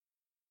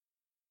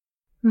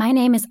My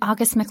name is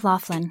August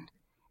McLaughlin,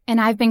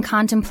 and I've been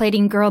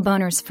contemplating girl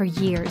boners for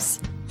years.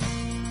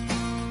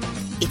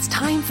 It's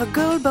time for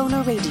Girl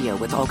Boner Radio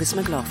with August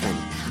McLaughlin.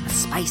 A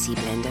spicy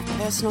blend of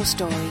personal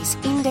stories,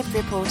 in-depth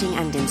reporting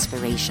and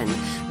inspiration.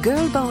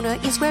 Girl Boner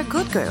is where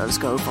good girls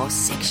go for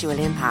sexual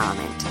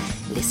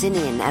empowerment. Listen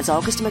in as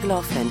August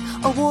McLaughlin,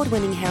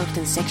 award-winning health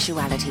and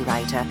sexuality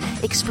writer,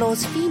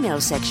 explores female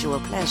sexual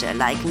pleasure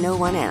like no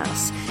one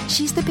else.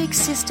 She's the big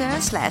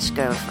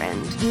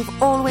sister/girlfriend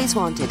you've always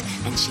wanted,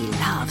 and she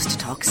loves to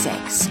talk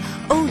sex.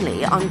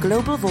 Only on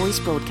Global Voice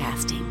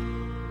Broadcasting.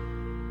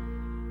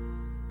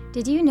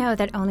 Did you know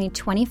that only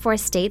 24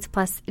 states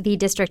plus the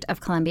District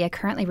of Columbia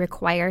currently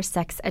require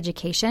sex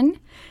education?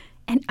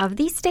 And of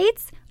these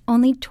states,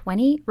 only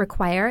 20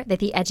 require that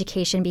the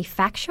education be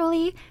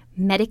factually,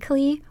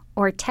 medically,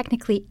 or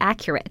technically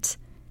accurate.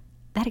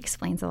 That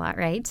explains a lot,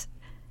 right?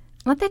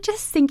 Let that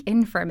just sink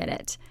in for a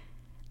minute.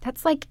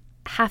 That's like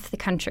half the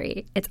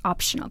country. It's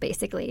optional,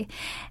 basically.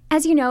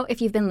 As you know,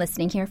 if you've been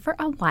listening here for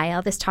a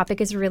while, this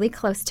topic is really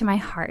close to my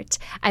heart.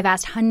 I've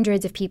asked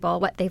hundreds of people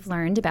what they've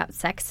learned about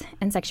sex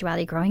and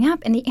sexuality growing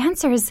up, and the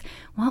answers,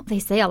 well, they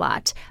say a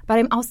lot. But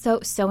I'm also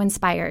so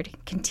inspired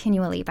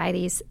continually by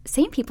these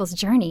same people's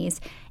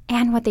journeys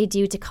and what they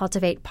do to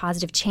cultivate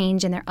positive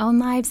change in their own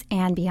lives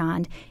and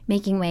beyond,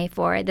 making way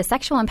for the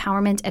sexual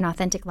empowerment and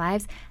authentic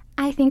lives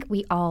I think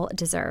we all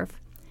deserve.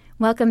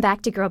 Welcome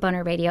back to Girl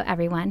Boner Radio,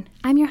 everyone.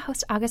 I'm your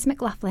host, August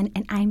McLaughlin,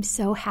 and I'm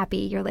so happy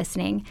you're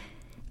listening.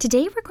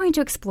 Today, we're going to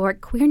explore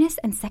queerness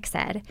and sex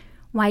ed,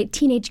 why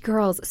teenage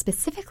girls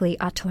specifically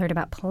ought to learn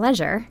about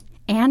pleasure,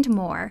 and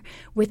more,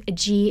 with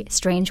G.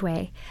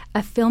 Strangeway,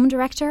 a film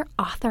director,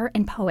 author,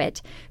 and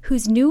poet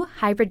whose new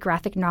hybrid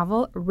graphic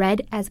novel,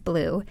 Red as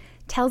Blue,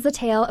 tells the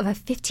tale of a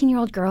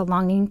 15-year-old girl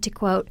longing to,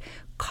 quote,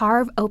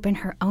 carve open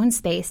her own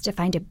space to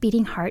find a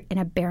beating heart in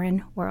a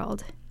barren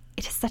world.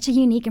 It is such a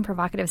unique and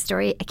provocative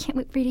story. I can't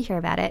wait for you to hear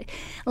about it.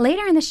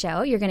 Later in the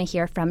show, you're going to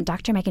hear from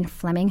Dr. Megan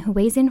Fleming, who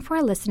weighs in for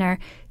a listener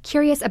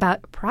curious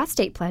about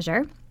prostate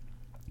pleasure,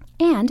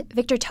 and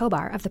Victor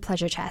Tobar of The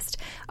Pleasure Chest,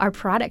 our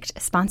product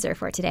sponsor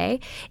for today.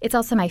 It's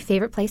also my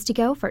favorite place to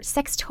go for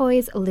sex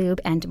toys,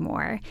 lube, and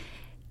more.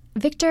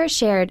 Victor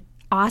shared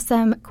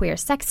awesome queer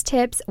sex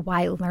tips,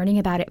 why learning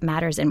about it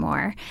matters, and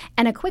more.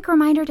 And a quick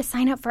reminder to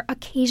sign up for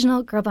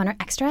occasional Girl Boner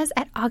extras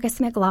at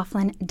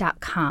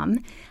augustmclaughlin.com.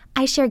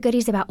 I share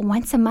goodies about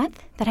once a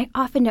month that I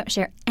often don't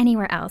share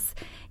anywhere else.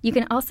 You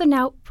can also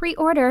now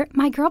pre-order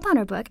my Girl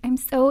Boner book. I'm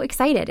so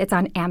excited. It's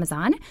on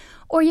Amazon,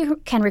 or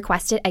you can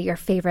request it at your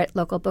favorite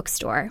local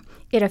bookstore.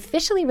 It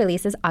officially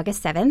releases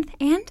August 7th,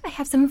 and I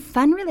have some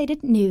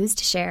fun-related news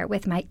to share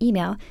with my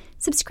email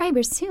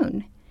subscribers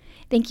soon.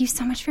 Thank you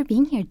so much for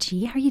being here,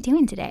 G. How are you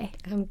doing today?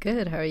 I'm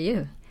good. How are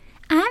you?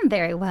 I'm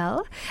very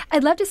well.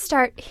 I'd love to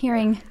start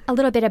hearing a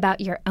little bit about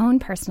your own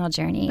personal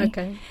journey.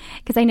 Okay.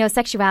 Because I know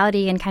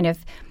sexuality and kind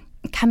of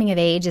coming of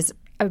age is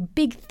a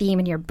big theme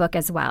in your book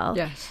as well.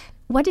 Yes.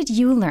 What did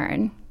you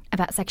learn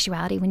about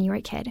sexuality when you were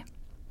a kid?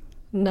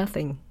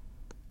 Nothing.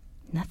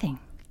 Nothing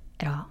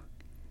at all?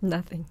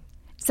 Nothing.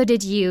 So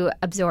did you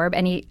absorb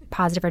any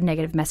positive or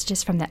negative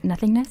messages from that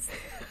nothingness?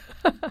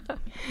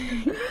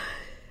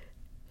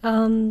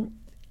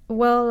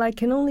 Well, I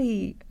can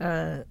only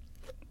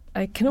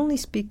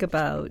speak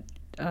about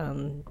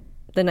the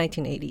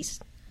 1980s.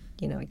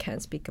 You know, I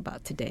can't speak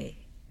about today.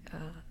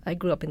 I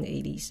grew up in the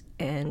 80s,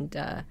 and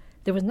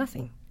there was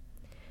nothing.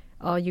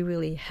 All you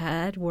really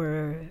had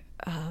were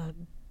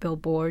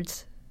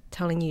billboards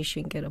telling you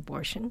shouldn't get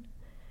abortion,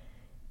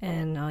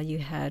 and all you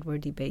had were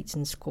debates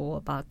in school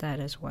about that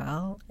as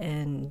well,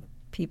 and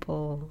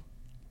people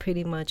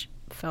pretty much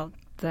felt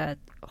that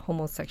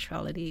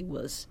homosexuality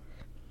was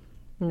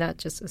not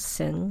just a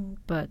sin,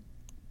 but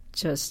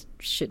just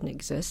shouldn't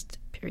exist,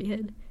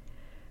 period.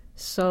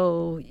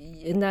 So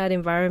in that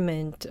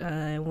environment,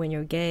 when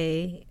you're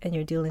gay and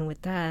you're dealing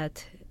with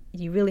that,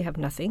 you really have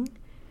nothing.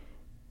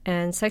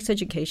 And sex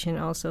education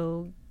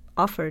also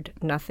offered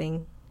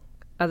nothing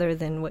other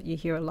than what you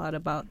hear a lot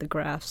about, the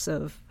graphs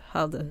of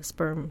how the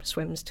sperm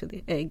swims to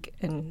the egg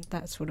and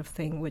that sort of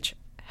thing, which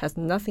has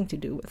nothing to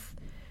do with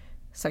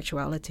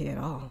sexuality at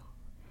all.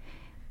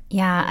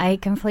 Yeah, I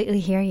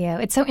completely hear you.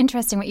 It's so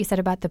interesting what you said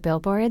about the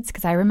billboards,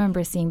 because I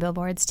remember seeing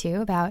billboards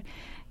too about,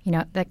 you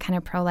know, the kind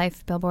of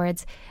pro-life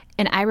billboards.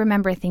 And I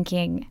remember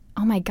thinking,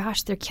 oh my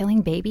gosh, they're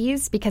killing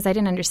babies, because I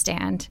didn't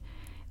understand.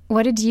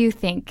 What did you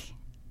think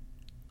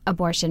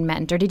abortion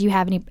meant, or did you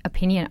have any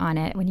opinion on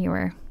it when you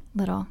were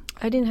little?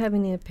 I didn't have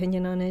any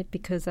opinion on it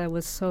because I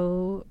was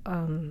so,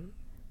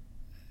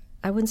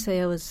 I wouldn't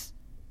say I was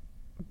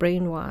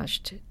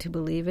brainwashed to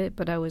believe it,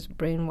 but I was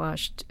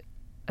brainwashed.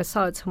 I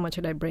saw it so much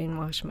that I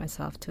brainwashed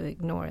myself to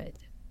ignore it.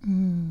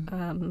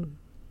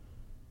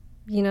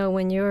 You know,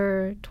 when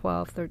you're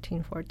 12,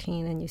 13,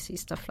 14 and you see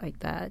stuff like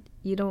that,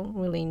 you don't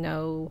really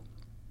know.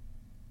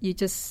 You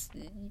just,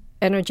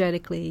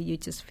 energetically, you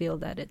just feel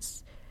that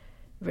it's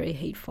very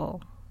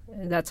hateful.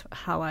 That's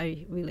how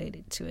I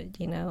related to it,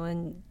 you know.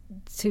 And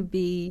to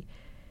be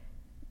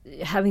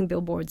having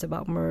billboards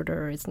about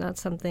murder is not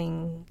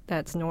something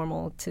that's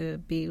normal to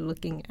be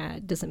looking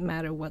at. Doesn't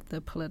matter what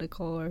the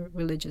political or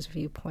religious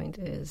viewpoint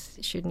is.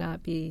 It should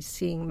not be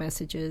seeing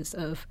messages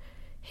of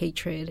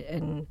hatred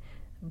and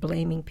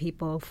blaming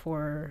people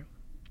for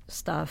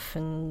stuff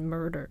and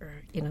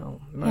murder,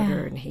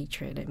 murder and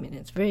hatred. I mean,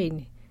 it's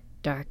very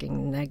dark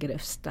and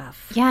negative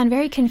stuff. Yeah, and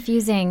very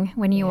confusing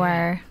when you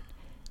are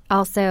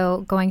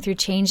also going through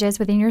changes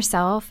within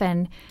yourself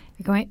and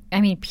you're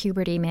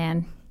puberty,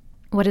 man.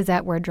 What does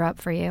that word drop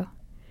for you?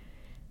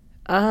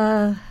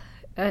 I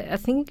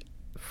think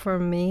for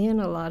me and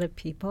a lot of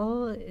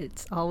people,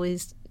 it's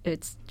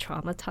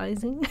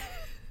traumatizing.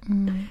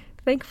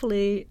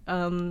 Thankfully,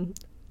 I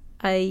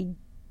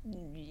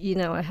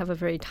have a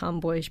very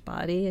tomboyish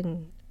body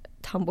and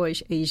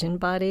tomboyish Asian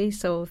body.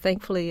 So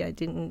thankfully, I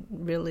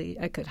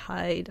could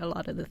hide a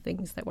lot of the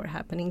things that were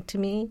happening to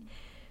me.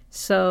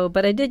 So,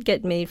 but I did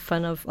get made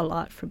fun of a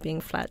lot for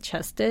being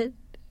flat-chested,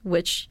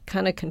 which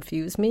kind of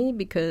confused me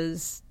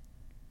because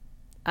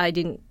I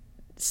didn't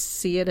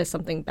see it as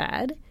something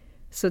bad.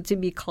 So to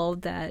be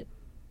called that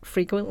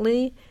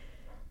frequently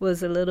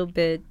was a little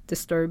bit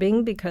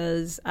disturbing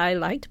because I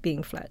liked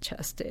being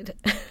flat-chested.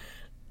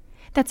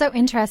 That's so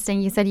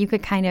interesting. You said you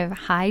could kind of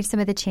hide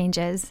some of the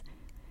changes,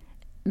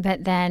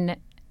 but then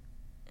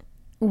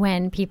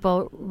when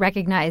people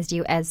recognized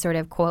you as sort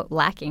of, quote,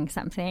 lacking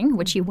something,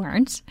 which you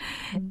weren't,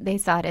 they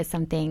saw it as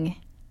something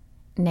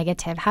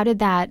negative. How did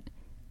that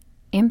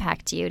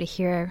impact you to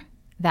hear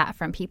that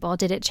from people?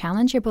 Did it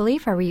challenge your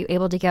belief, or were you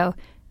able to go,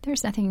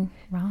 there's nothing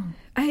wrong?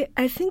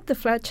 I think the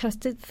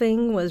flat-chested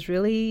thing was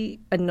really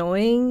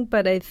annoying,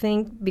 but I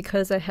think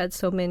because I had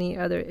so many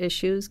other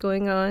issues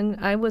going on,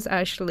 I was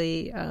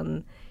actually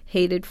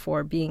hated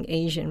for being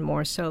Asian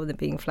more so than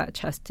being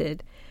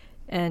flat-chested,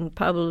 and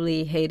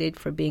probably hated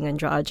for being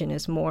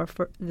androgynous more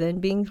than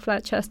being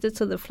flat-chested.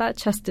 So the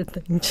flat-chested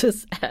thing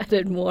just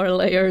added more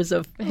layers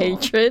of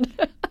hatred.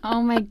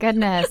 Oh, my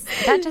goodness.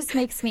 That just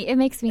makes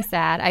me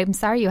sad. I'm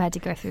sorry you had to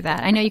go through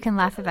that. I know you can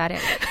laugh about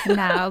it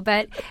now,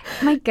 but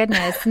my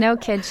goodness, no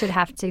kid should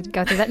have to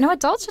go through that. No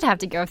adult should have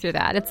to go through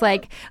that. It's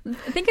like,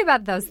 think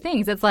about those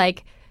things. It's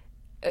like,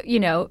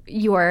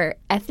 your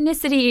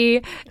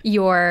ethnicity,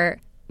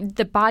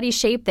 the body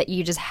shape that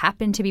you just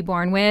happen to be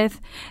born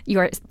with,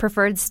 your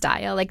preferred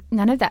style, like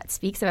none of that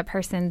speaks of a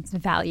person's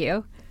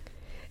value.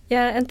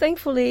 Yeah, and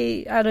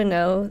thankfully, I don't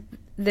know,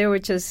 there were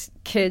just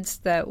kids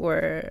that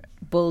were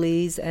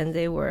bullies, and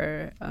they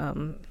were,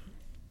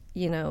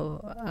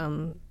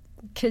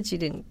 kids you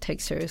didn't take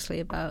seriously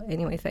about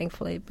anyway,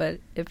 thankfully. But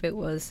if it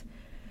was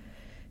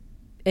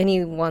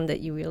anyone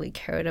that you really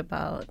cared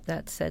about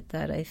that said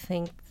that, I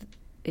think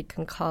it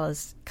can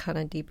cause kind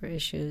of deeper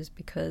issues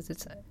because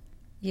it's,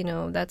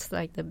 that's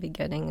like the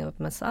beginning of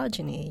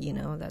misogyny,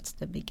 that's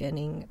the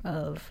beginning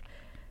of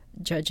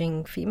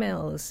judging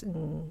females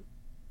and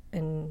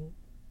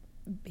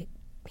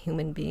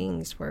human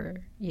beings for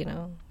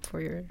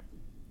your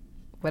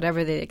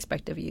whatever they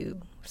expect of you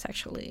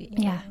sexually.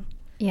 Yeah.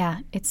 Yeah,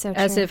 it's so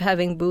true. As if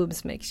having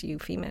boobs makes you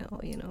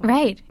female,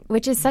 Right,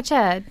 which is such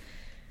a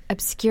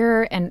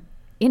obscure and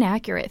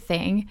inaccurate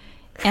thing,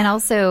 and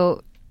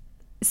also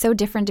so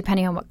different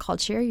depending on what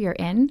culture you're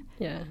in.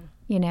 Yeah.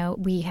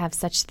 We have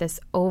such this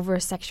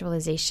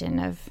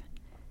over-sexualization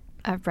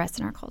of breasts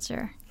in our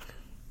culture.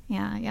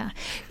 Yeah.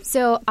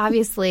 So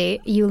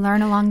obviously you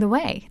learn along the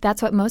way.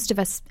 That's what most of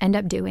us end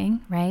up doing,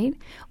 right?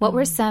 What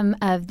were some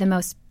of the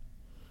most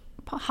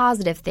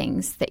positive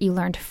things that you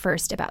learned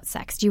first about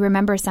sex? Do you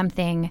remember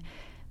something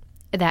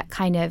that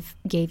kind of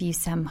gave you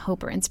some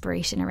hope or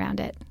inspiration around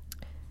it?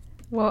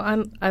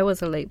 Well, I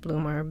was a late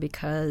bloomer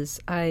because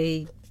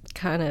I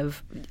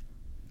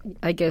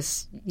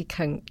guess you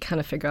can kind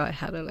of figure out I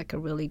had a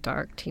really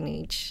dark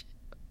teenage,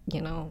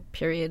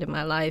 period in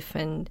my life.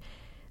 And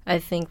I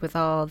think with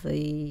all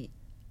the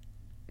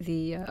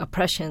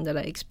oppression that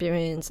I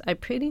experienced, I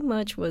pretty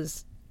much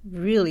was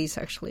really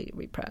sexually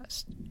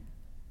repressed.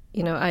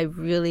 I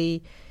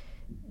really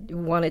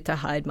wanted to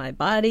hide my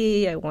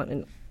body. I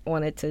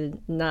wanted to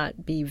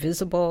not be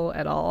visible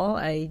at all.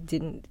 I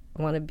didn't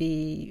want to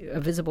be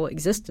a visible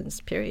existence,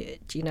 period,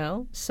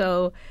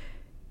 So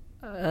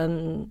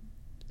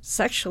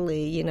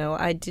sexually,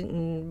 I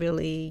didn't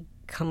really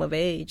come of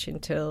age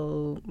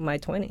until my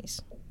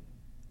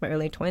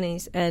early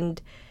 20s.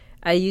 And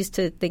I used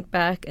to think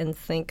back and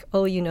think,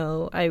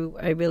 I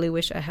really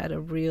wish I had a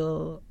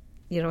real,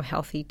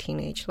 healthy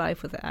teenage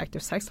life with an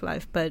active sex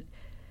life. But,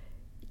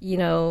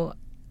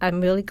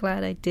 I'm really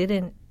glad I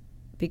didn't,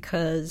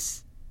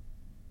 because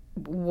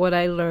what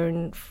I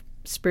learned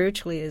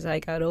spiritually as I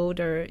got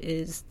older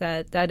is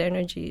that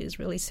energy is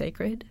really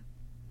sacred.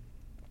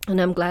 And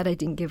I'm glad I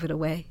didn't give it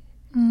away.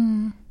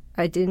 I'm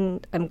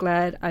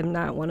glad I'm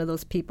not one of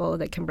those people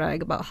that can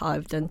brag about how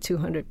I've done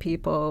 200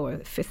 people or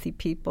 50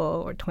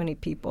 people or 20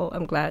 people.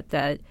 I'm glad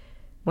that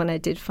when I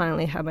did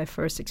finally have my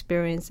first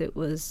experience, it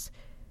was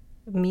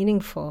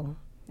meaningful.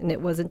 And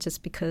it wasn't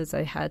just because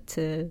I had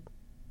to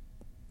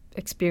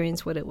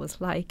experience what it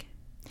was like.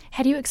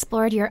 Had you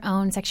explored your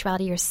own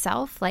sexuality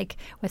yourself, like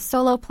with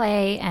solo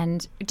play,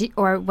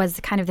 or was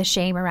kind of the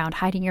shame around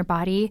hiding your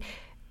body?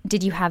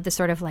 Did you have the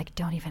sort of like,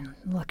 don't even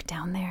look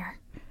down there?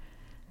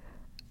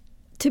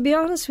 To be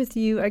honest with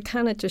you, I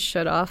kind of just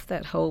shut off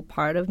that whole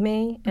part of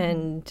me,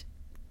 and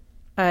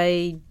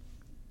I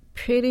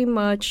pretty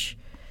much,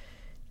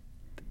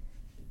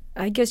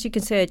 I guess you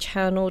can say I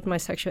channeled my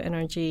sexual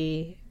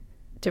energy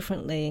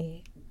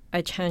differently.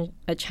 I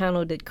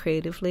channeled it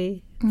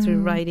creatively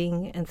through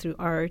writing and through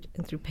art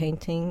and through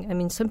painting. I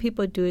mean, some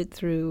people do it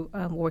through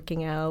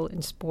working out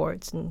and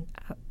sports and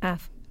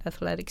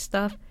athletic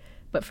stuff,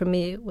 but for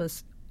me, it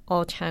was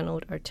all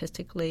channeled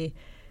artistically.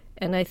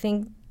 And I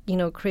think,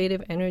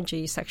 creative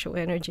energy, sexual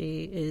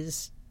energy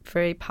is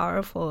very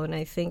powerful. And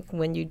I think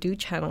when you do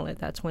channel it,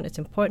 that's when it's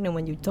important. And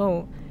when you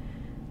don't,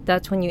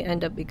 that's when you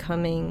end up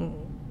becoming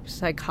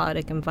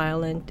psychotic and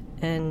violent.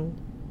 And,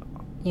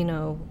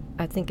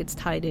 I think it's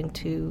tied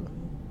into,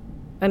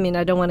 I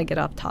don't want to get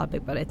off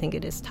topic, but I think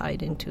it is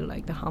tied into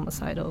like the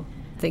homicidal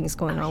things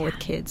going on with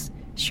kids,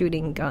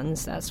 shooting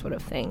guns, that sort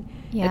of thing.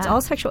 Yeah. It's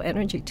all sexual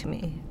energy to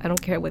me. I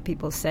don't care what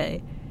people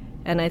say.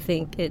 And I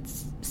think it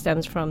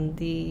stems from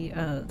the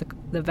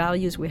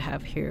values we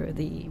have here,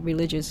 the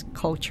religious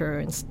culture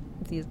and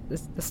the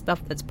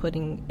stuff that's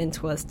putting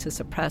into us to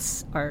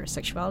suppress our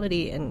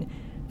sexuality. And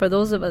for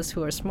those of us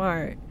who are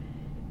smart,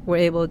 we're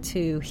able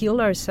to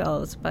heal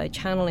ourselves by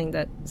channeling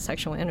that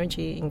sexual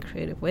energy in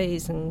creative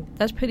ways. And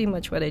that's pretty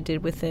much what I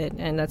did with it.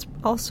 And that's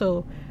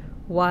also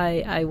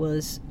why I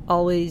was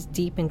always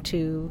deep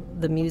into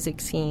the music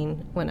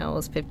scene. When I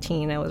was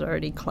 15, I was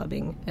already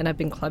clubbing, and I've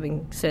been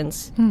clubbing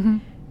since.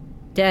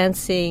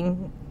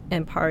 Dancing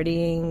and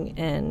partying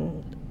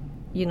and,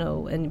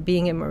 and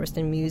being immersed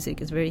in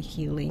music is very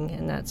healing.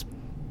 And that's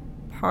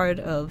part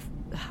of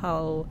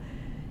how,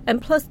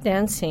 and plus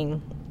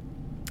dancing,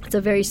 it's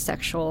a very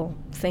sexual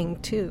thing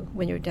too.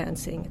 When you're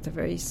dancing, it's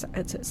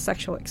a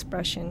sexual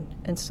expression.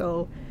 And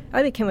so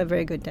I became a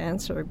very good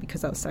dancer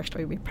because I was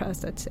sexually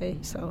repressed, I'd say.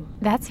 So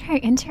that's very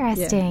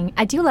interesting. Yeah.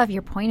 I do love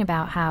your point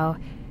about how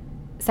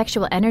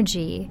sexual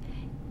energy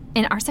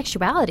and our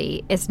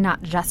sexuality is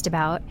not just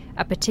about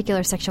a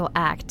particular sexual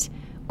act,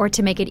 or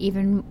to make it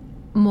even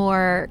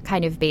more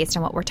kind of based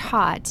on what we're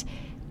taught,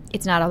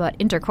 it's not all about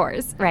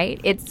intercourse, right?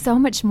 It's so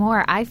much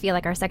more. I feel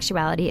like our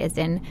sexuality is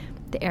in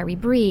the air we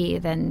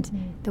breathe and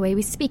the way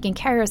we speak and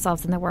carry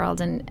ourselves in the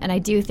world. And I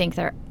do think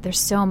there's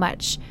so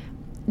much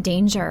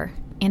danger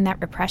in that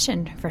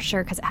repression, for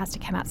sure, because it has to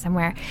come out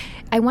somewhere.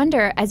 I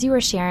wonder, as you were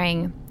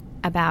sharing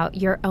about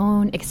your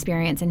own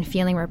experience in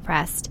feeling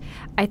repressed,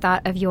 I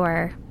thought of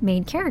your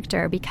main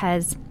character,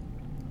 because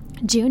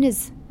June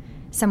is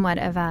somewhat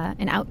of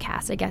an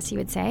outcast, I guess you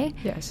would say.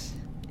 Yes.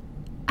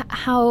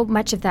 How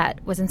much of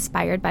that was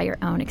inspired by your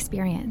own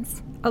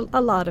experience?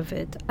 A lot of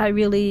it. I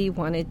really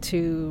wanted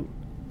to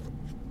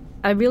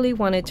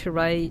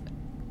write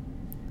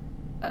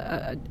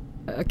a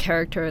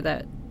character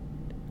that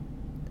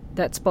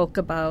spoke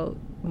about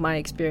my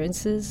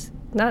experiences,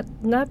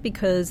 not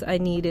because I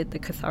needed the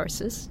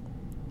catharsis,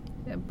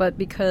 but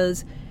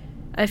because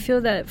I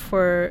feel that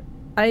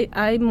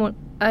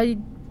I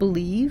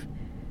believe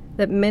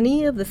that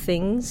many of the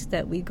things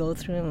that we go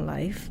through in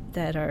life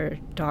that are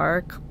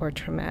dark or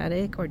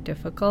traumatic or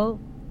difficult,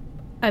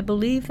 I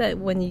believe that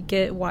when you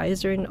get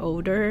wiser and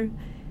older,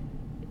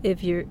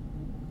 if you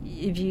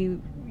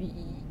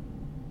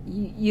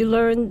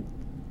learn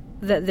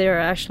that there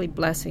are actually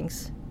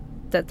blessings,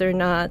 that they're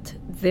not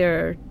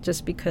there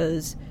just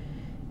because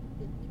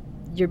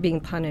you're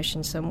being punished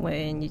in some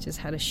way and you just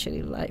had a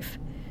shitty life.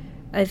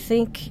 I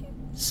think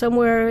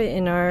somewhere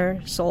in our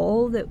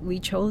soul that we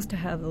chose to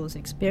have those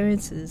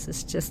experiences.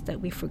 It's just that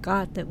we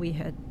forgot that we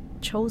had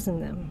chosen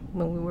them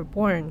when we were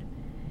born.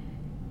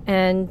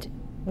 And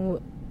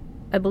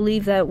I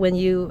believe that when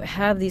you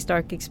have these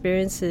dark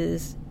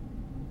experiences,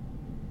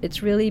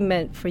 it's really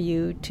meant for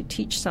you to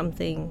teach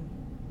something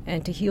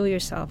and to heal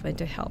yourself and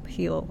to help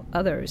heal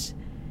others.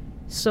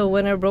 So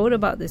when I wrote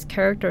about this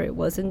character, it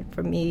wasn't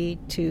for me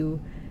to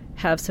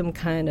have some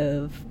kind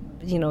of,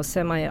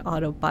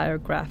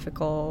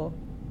 semi-autobiographical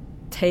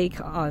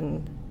take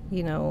on,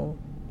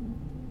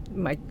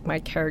 my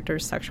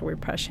character's sexual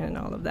repression and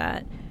all of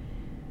that,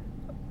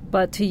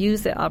 but to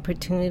use the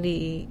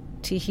opportunity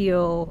to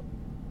heal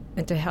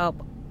and to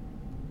help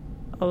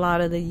a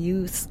lot of the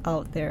youths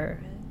out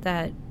there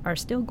that are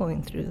still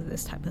going through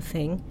this type of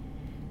thing,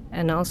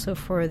 and also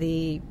for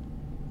the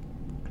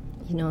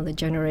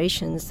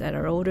generations that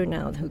are older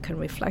now who can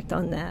reflect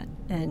on that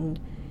and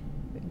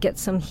get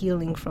some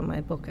healing from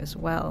my book as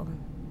well,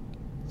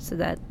 so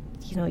that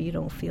you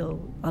don't feel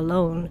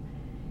alone.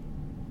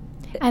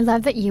 I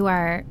love that you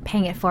are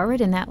paying it forward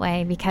in that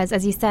way, because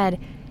as you said,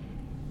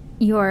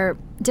 your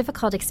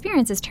difficult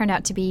experiences turned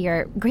out to be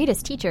your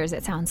greatest teachers,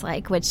 it sounds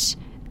like, which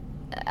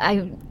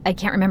I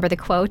can't remember the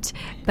quote,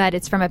 but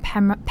it's from a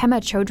Pema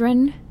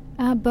Chodron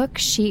book.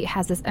 She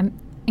has this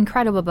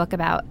incredible book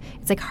about,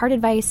 it's like hard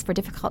advice for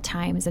difficult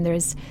times,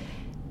 and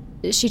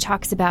she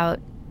talks about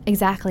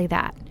exactly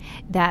that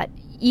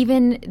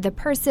even the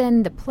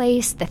person, the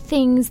place, the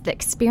things, the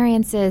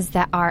experiences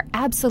that are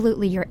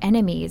absolutely your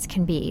enemies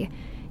can be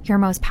your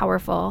most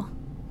powerful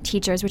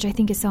teachers, which I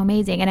think is so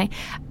amazing. And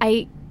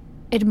I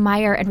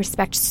admire and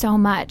respect so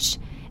much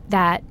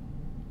that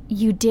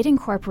you did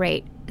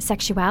incorporate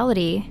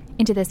sexuality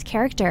into this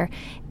character,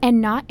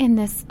 and not in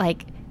this,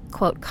 like,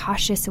 quote,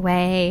 cautious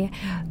way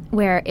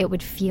where it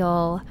would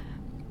feel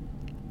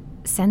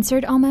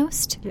censored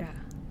almost. Yeah.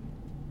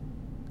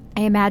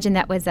 I imagine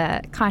that was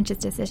a conscious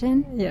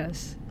decision.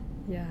 Yes.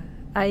 Yeah.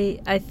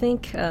 I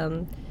think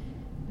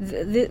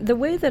the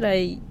way that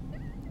I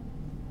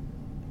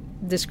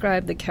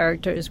describe the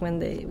characters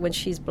when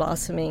she's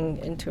blossoming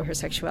into her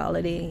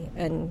sexuality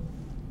and,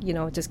 you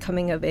know, just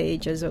coming of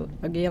age as a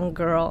young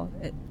girl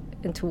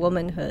into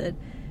womanhood,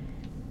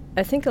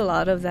 I think a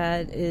lot of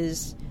that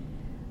is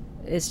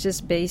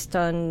just based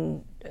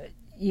on,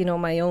 you know,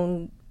 my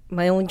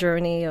own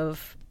journey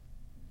of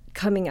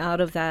coming out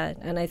of that.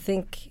 And I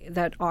think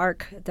that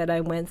arc that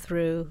I went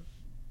through,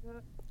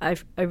 I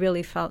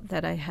really felt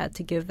that I had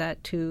to give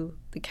that to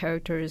the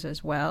characters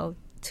as well,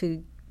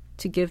 to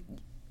give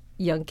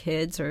young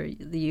kids or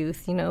the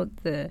youth, you know,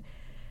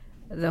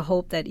 the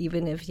hope that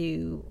even if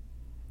you're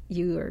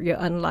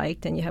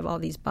unliked and you have all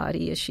these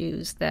body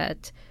issues,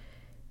 that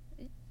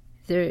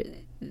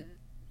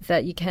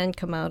you can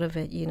come out of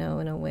it, you know,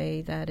 in a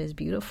way that is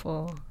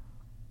beautiful.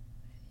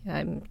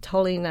 I'm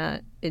totally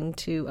not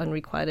into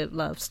unrequited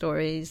love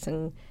stories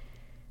and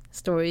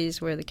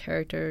stories where the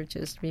character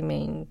just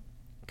remain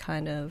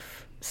kind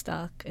of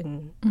stuck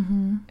and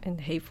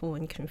hateful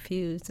and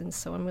confused. And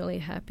so I'm really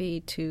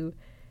happy to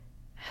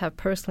have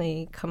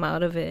personally come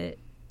out of it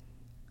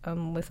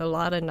with a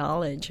lot of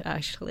knowledge,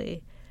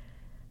 actually,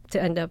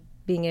 to end up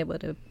being able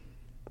to,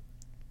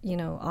 you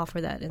know,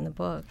 offer that in the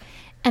book.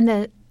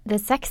 And the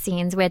sex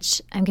scenes,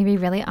 which I'm going to be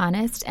really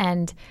honest,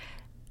 and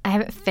I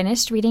haven't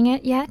finished reading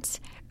it yet,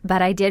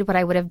 but I did what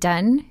I would have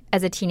done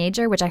as a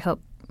teenager, which I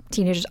hope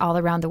teenagers all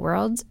around the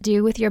world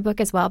do with your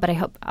book as well. But I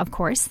hope, of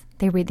course,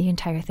 they read the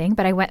entire thing.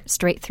 But I went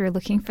straight through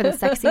looking for the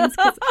sex scenes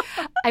because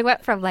I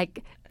went from,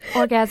 like,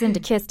 orgasm to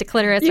kiss to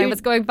clitoris. I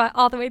was going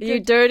all the way through. You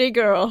dirty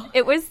girl.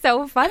 It was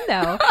so fun,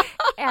 though.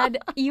 And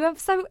you have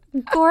some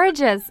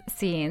gorgeous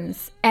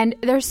scenes, and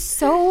they're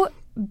so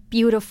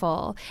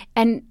beautiful.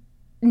 And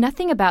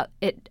nothing about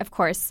it, of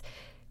course,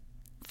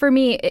 for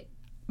me,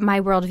 my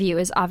worldview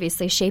is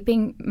obviously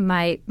shaping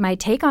my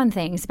take on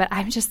things. But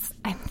I'm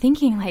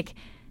thinking, like,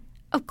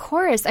 of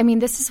course, I mean,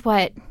 this is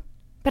what,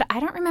 but I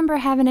don't remember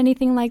having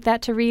anything like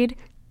that to read.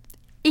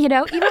 You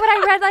know, even when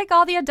I read, like,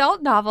 all the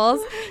adult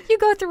novels, you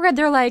go through and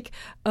they're like,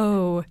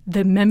 oh,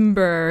 the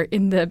member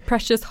in the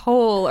precious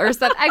hole or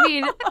something. I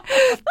mean,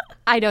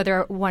 I know there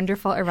are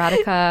wonderful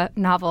erotica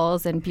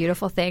novels and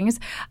beautiful things.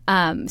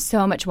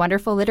 So much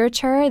wonderful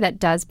literature that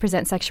does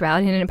present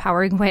sexuality in an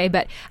empowering way,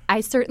 but I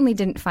certainly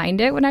didn't find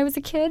it when I was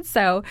a kid.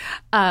 So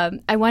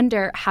I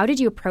wonder, how did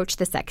you approach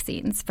the sex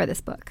scenes for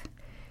this book?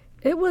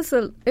 It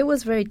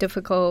was very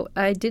difficult.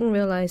 I didn't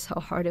realize how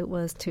hard it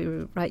was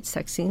to write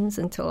sex scenes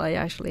until I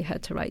actually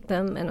had to write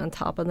them, and on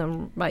top of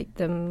them, write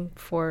them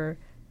for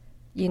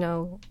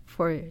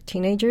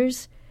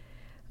teenagers.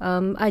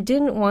 I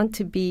didn't want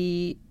to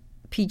be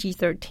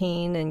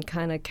PG-13 and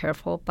kind of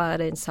careful about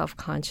it and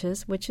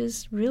self-conscious, which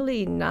is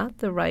really not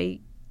the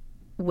right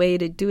way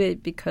to do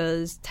it,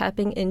 because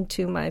tapping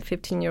into my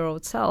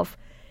 15-year-old self,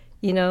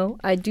 you know,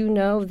 I do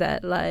know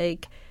that,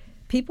 like,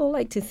 people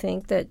like to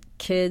think that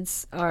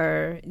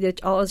they're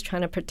always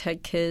trying to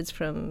protect kids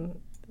from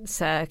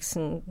sex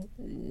and,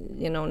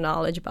 you know,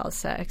 knowledge about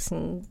sex.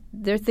 And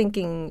they're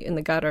thinking in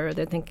the gutter.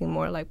 They're thinking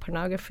more like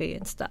pornography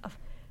and stuff.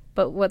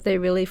 But what they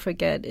really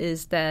forget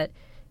is that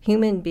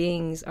human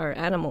beings are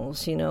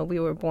animals. You know, we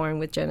were born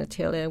with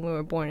genitalia and we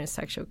were born as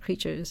sexual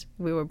creatures.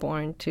 We were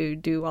born to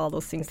do all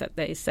those things that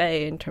they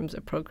say in terms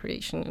of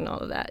procreation and all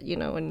of that, you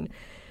know.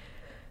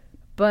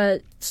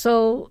 But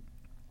so,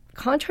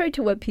 contrary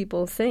to what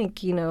people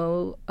think, you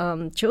know,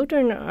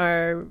 children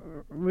are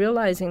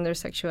realizing their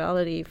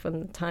sexuality from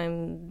the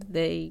time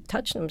they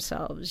touch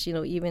themselves, you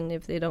know, even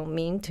if they don't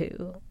mean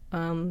to.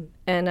 And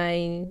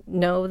I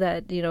know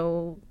that, you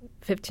know,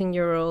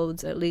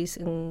 15-year-olds, at least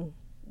in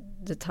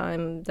the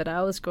time that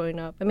I was growing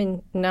up, I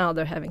mean, now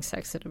they're having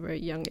sex at a very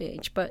young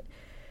age, but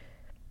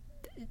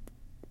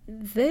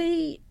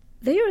they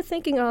are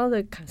thinking all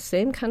the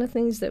same kind of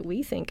things that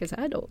we think as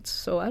adults.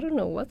 So I don't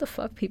know what the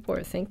fuck people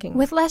are thinking.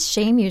 With less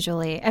shame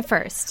usually at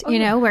first, you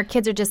know, where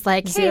kids are just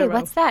like, hey, Zero.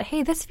 What's that?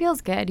 Hey, this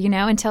feels good, you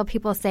know, until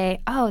people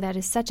say, oh, that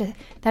is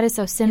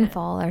so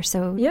sinful or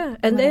so. Yeah,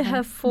 and they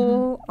have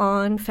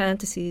full-on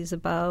fantasies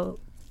about,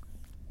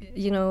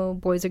 you know,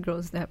 boys or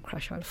girls they have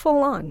crush on.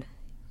 Full-on,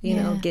 you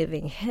know,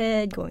 giving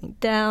head, going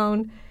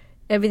down,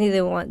 everything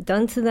they want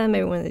done to them,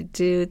 everything they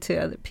do to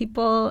other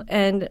people.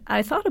 And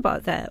I thought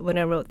about that when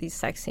I wrote these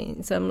sex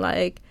scenes. I'm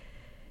like,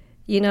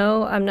 you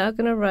know, I'm not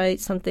going to write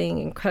something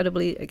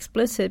incredibly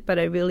explicit, but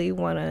I really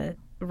want to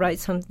write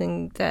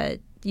something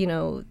that, you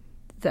know,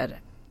 that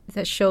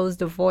shows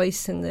the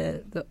voice and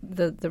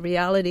the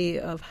reality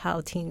of how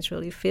teens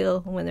really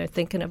feel when they're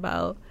thinking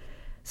about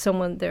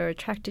someone they're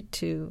attracted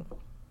to.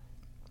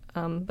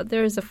 But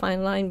there is a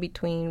fine line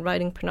between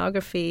writing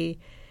pornography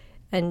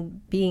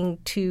and being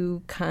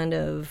too kind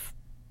of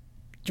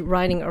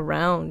writing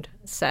around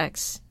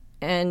sex.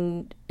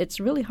 And it's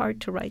really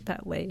hard to write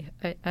that way,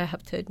 I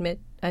have to admit.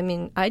 I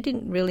mean, I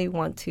didn't really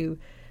want to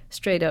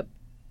straight up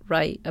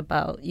write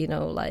about,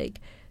 like,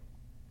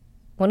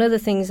 one of the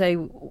things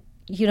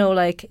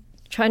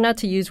try not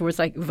to use words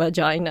like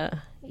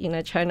vagina,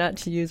 try not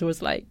to use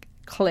words like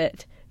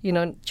clit,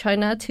 try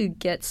not to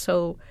get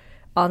so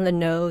on the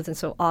nose and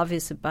so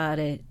obvious about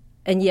it,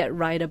 and yet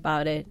write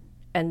about it,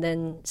 and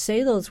then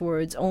say those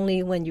words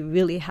only when you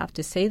really have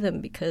to say them,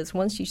 because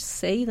once you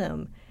say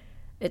them,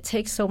 it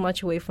takes so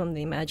much away from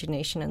the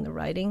imagination and the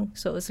writing.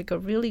 So it's like a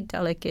really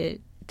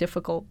delicate,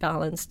 difficult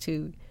balance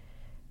to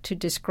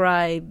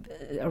describe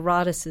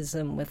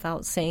eroticism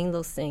without saying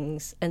those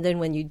things. And then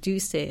when you do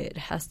say it, it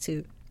has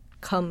to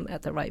come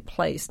at the right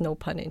place, no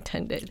pun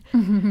intended.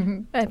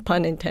 And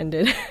pun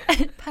intended.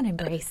 Pun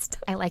embraced.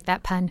 I like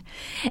that pun.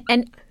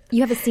 And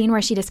you have a scene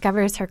where she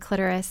discovers her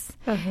clitoris,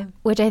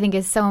 which I think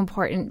is so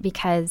important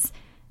because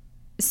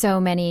so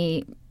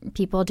many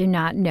people do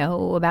not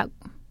know about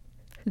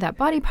that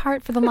body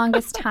part for the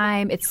longest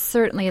time. It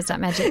certainly is not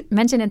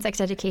mentioned in sex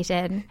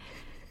education.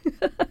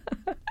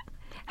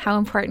 How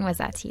important was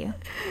that to you?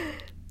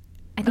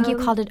 I think you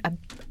called it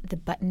the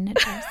button at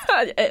first.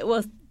 It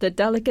was the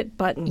delicate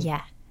button.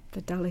 Yeah.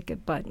 The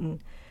delicate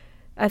button.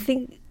 I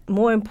think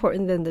more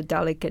important than the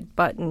delicate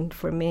button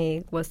for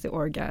me was the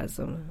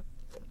orgasm.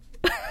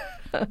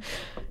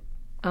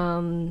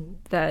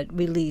 That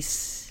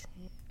release.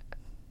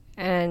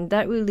 And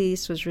that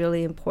release was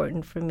really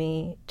important for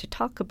me to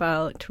talk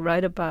about, to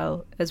write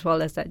about, as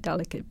well as that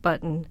delicate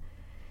button,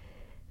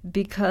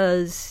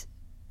 because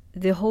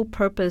the whole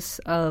purpose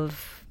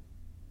of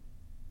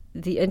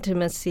the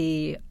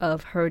intimacy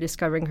of her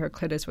discovering her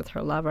clitoris with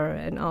her lover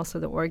and also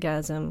the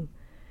orgasm,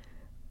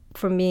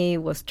 for me,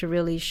 was to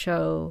really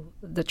show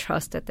the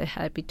trust that they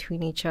had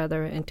between each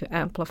other and to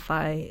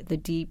amplify the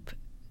deep,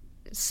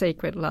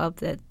 sacred love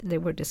that they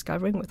were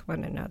discovering with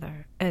one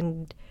another.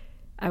 And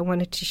I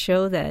wanted to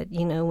show that,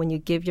 when you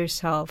give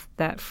yourself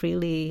that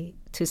freely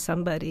to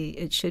somebody,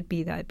 it should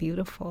be that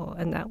beautiful.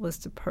 And that was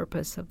the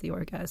purpose of the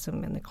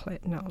orgasm and the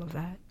clit and all of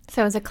that.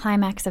 So it was a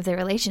climax of their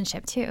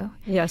relationship, too.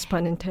 Yes,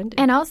 pun intended.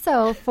 And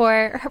also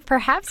for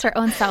perhaps her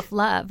own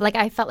self-love. Like,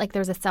 I felt like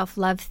there was a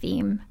self-love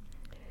theme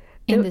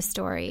in the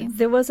story.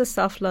 There was a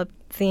self-love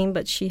theme,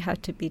 but she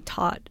had to be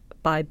taught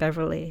by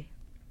Beverly,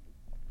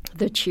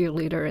 the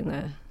cheerleader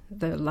and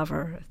the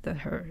lover,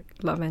 her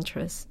love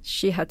interest.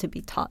 She had to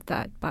be taught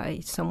that by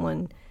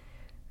someone,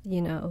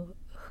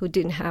 who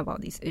didn't have all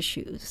these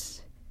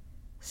issues.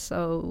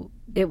 So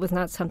it was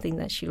not something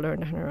that she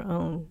learned on her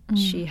own.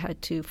 She had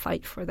to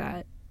fight for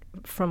that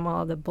from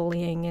all the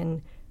bullying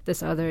and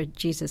this other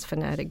Jesus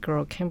fanatic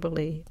girl,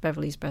 Kimberly,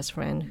 Beverly's best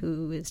friend,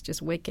 who is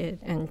just wicked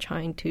and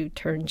trying to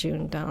turn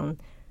June down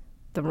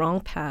the wrong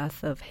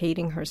path of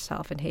hating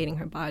herself and hating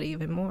her body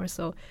even more.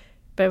 So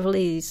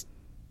Beverly's,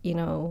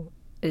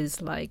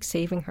 is like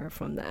saving her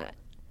from that.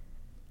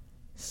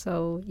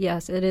 So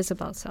yes, it is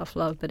about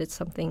self-love, but it's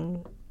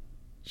something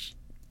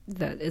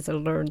that is a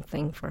learned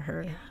thing for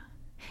her. Yeah.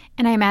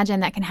 And I imagine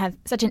that can have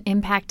such an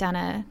impact on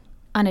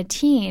a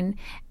teen,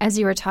 as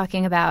you were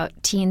talking about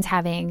teens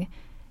having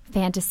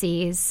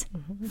fantasies,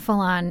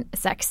 full-on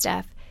sex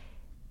stuff.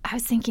 I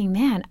was thinking,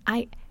 man,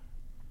 I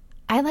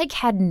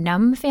had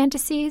numb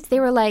fantasies. They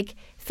were like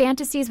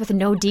fantasies with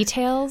no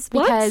details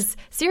because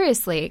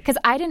seriously, because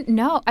I didn't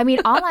know. I mean,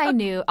 all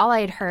I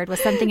had heard was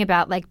something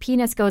about like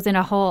penis goes in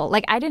a hole.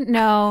 Like I did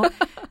not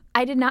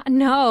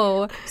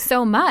know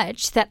so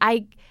much that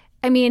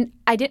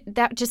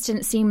that just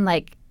didn't seem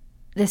like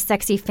this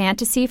sexy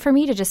fantasy for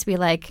me to just be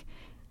like,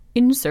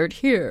 insert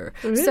here.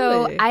 Really?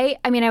 So I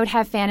would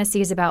have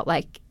fantasies about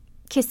like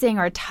kissing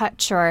or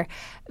touch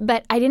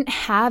but I didn't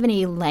have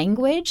any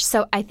language.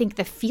 So I think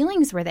the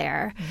feelings were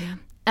there,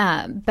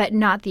 but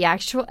not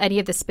any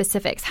of the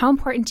specifics. How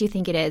important do you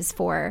think it is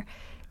for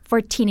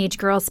teenage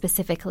girls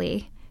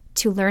specifically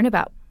to learn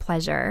about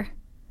pleasure?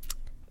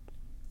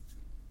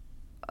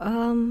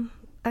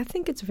 I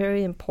think it's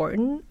very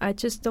important. I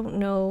just don't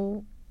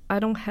know. I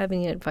don't have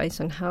any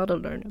advice on how to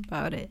learn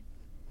about it.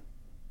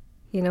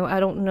 I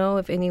don't know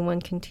if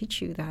anyone can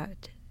teach you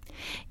that.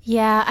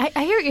 Yeah,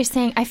 I hear what you're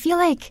saying. I feel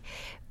like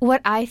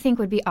what I think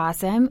would be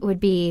awesome would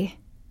be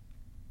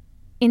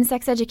in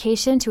sex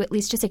education to at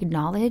least just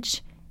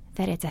acknowledge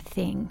that it's a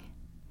thing.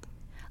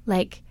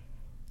 Like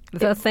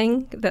the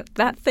thing?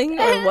 That thing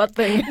or what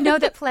thing? No,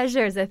 that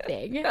pleasure is a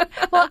thing.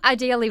 Well,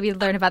 ideally we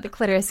learn about the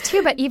clitoris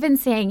too, but even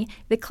saying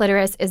the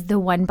clitoris is the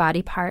one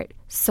body part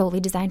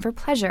solely designed for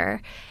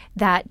pleasure,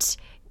 that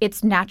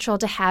it's natural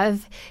to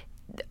have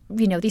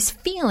these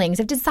feelings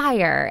of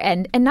desire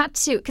and not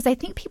to, because I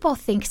think people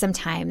think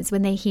sometimes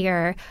when they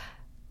hear,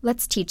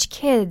 let's teach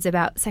kids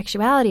about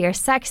sexuality or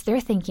sex, they're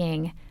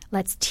thinking,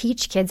 let's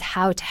teach kids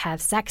how to have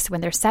sex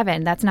when they're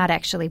 7. That's not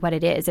actually what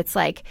it is. It's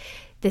like,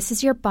 this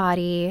is your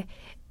body.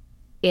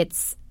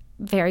 It's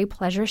very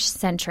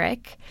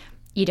pleasure-centric.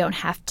 You don't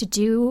have to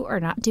do or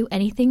not do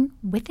anything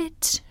with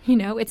it.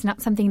 It's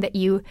not something that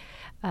you,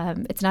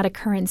 it's not a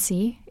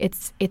currency.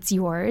 It's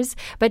yours.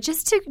 But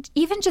just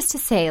to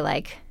say,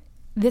 like,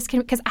 this can,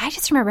 because I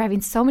just remember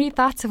having so many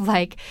thoughts of,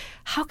 like,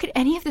 how could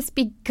any of this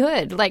be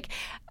good? Like,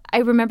 I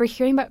remember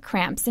hearing about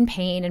cramps and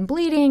pain and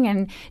bleeding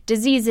and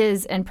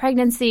diseases and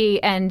pregnancy,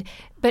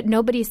 but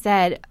nobody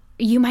said,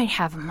 you might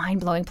have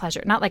mind-blowing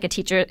pleasure. Not like a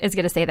teacher is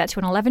going to say that to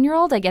an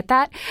 11-year-old. I get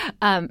that.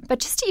 But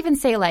just to even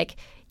say, like,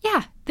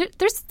 yeah,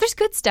 there's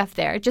good stuff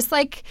there. Just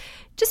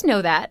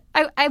know that.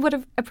 I would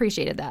have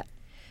appreciated that.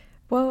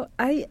 Well,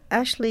 I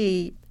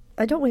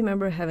don't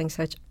remember having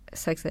such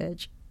sex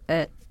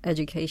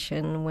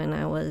education when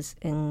I was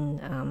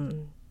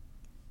in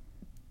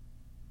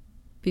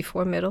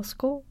before middle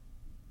school.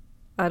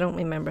 I don't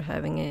remember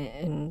having it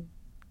in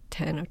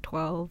 10 or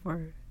 12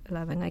 or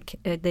 11.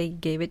 They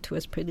gave it to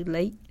us pretty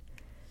late.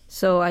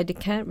 So I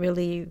don't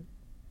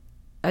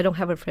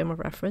have a frame of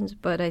reference,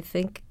 but I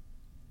think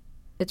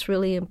it's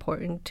really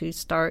important to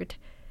start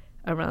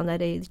around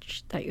that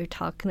age that you're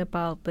talking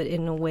about, but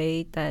in a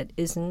way that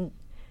isn't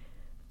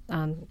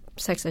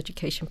sex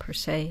education per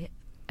se.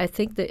 I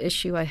think the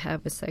issue I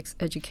have with sex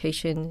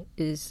education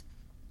is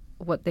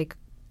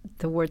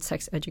the word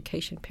sex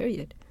education,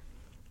 period.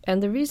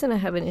 And the reason I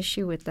have an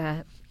issue with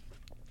that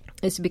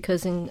is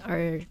because in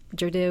our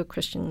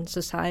Judeo-Christian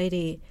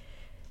society,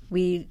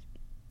 we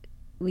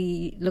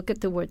look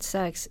at the word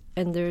sex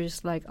and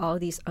there's like all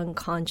these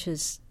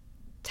unconscious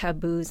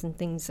taboos and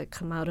things that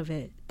come out of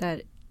it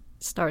that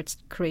starts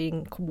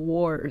creating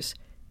wars.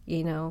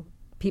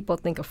 People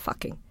think of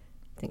fucking,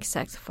 think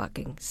sex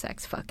fucking.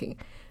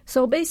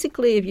 So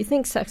basically, if you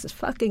think sex is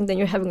fucking, then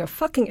you're having a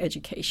fucking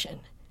education.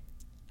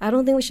 I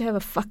don't think we should have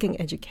a fucking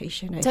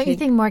education. Don't you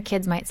think more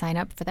kids might sign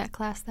up for that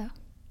class, though?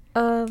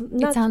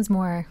 It sounds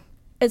more...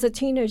 As a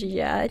teenager,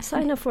 yeah, I'd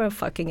sign up for a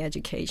fucking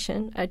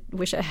education. I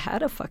wish I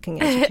had a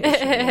fucking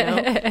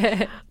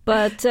education,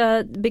 But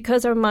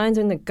because our minds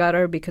are in the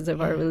gutter, because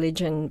of our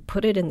religion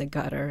put it in the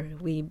gutter,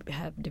 we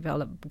have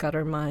developed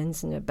gutter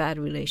minds and a bad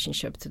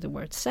relationship to the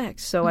word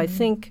sex. So I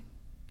think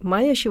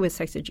my issue with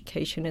sex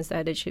education is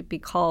that it should be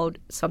called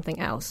something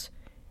else.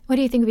 What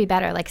do you think would be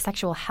better, like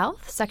sexual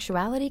health,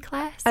 sexuality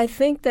class? I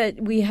think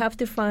that we have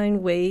to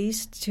find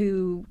ways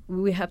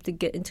we have to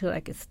get into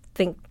like a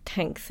think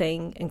tank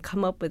thing and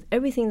come up with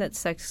everything that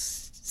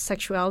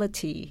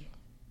sexuality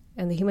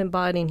and the human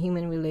body and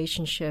human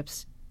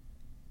relationships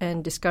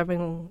and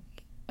discovering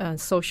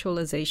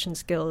socialization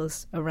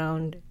skills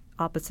around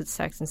opposite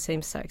sex and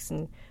same sex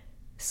and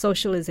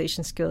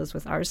socialization skills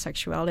with our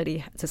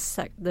sexuality,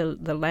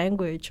 the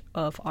language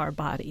of our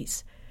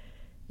bodies.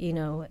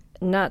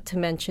 Not to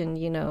mention,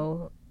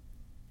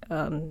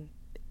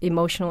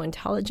 emotional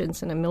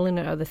intelligence and a million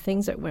other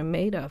things that we're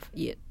made of.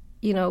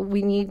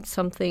 We need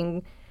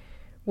something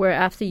where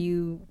after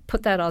you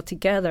put that all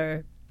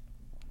together,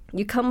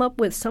 you come up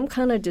with some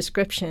kind of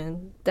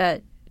description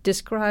that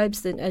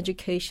describes an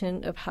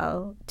education of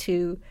how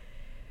to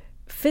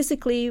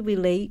physically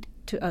relate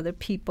to other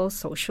people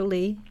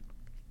socially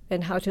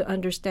and how to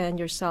understand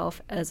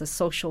yourself as a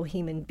social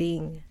human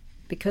being.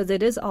 Because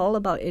it is all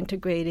about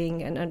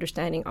integrating and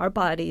understanding our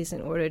bodies in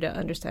order to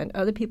understand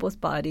other people's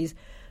bodies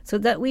so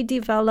that we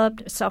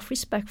developed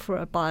self-respect for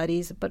our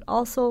bodies, but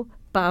also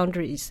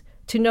boundaries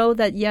to know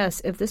that, yes,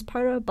 if this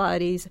part of our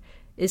bodies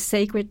is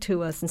sacred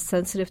to us and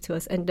sensitive to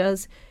us and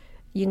does,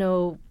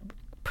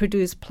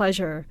 produce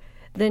pleasure,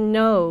 then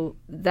no,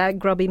 that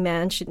grubby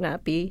man should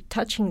not be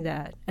touching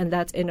that. And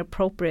that's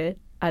inappropriate.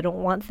 I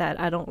don't want that.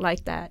 I don't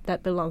like that.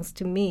 That belongs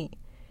to me.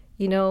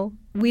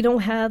 We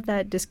don't have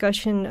that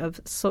discussion of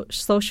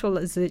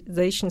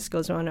socialization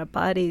skills around our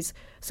bodies,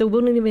 so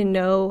we don't even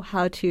know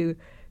how to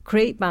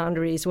create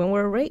boundaries when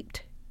we're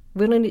raped.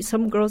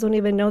 Some girls don't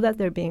even know that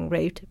they're being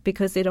raped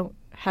because they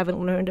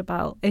haven't learned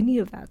about any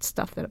of that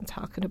stuff that I'm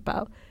talking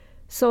about.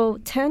 So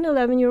 10,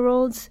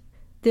 11-year-olds,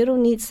 they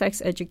don't need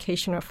sex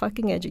education or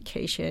fucking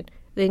education.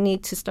 They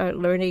need to start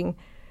learning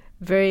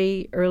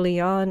very early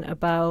on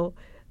about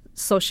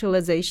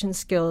socialization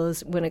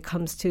skills when it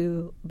comes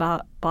to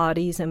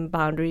bodies and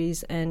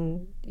boundaries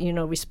and,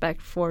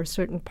 respect for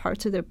certain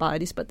parts of their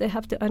bodies. But they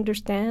have to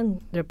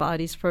understand their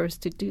bodies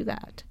first to do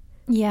that.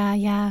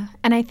 Yeah.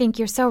 And I think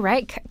you're so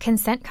right.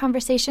 Consent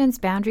conversations,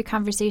 boundary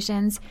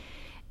conversations,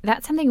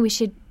 that's something we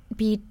should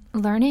be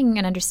learning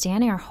and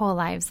understanding our whole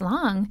lives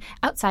long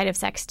outside of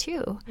sex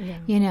too.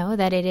 Yeah.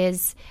 That it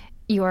is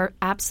your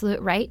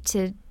absolute right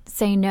to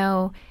say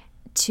no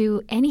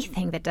to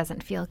anything that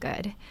doesn't feel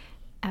good.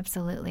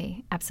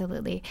 Absolutely.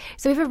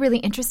 So we have a really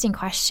interesting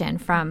question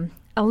from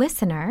a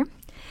listener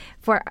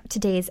for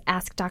today's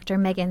Ask Dr.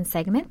 Megan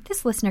segment.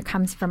 This listener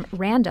comes from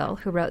Randall,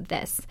 who wrote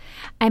this.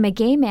 I'm a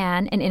gay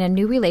man and in a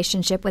new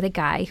relationship with a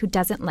guy who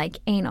doesn't like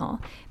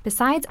anal.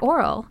 Besides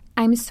oral,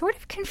 I'm sort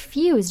of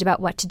confused about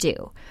what to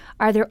do.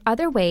 Are there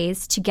other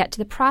ways to get to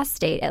the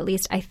prostate? At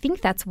least I think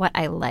that's what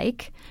I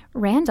like.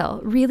 Randall,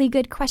 really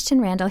good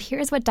question, Randall.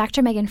 Here's what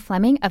Dr. Megan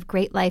Fleming of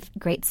Great Life,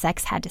 Great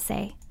Sex had to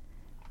say.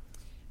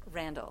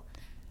 Randall,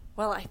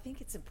 Well, I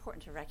think it's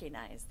important to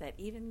recognize that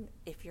even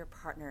if your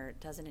partner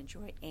doesn't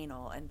enjoy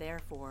anal, and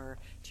therefore,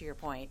 to your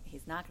point,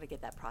 he's not going to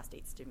get that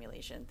prostate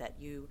stimulation that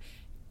you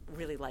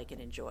really like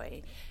and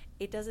enjoy,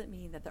 it doesn't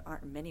mean that there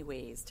aren't many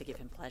ways to give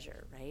him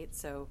pleasure, right?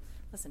 So,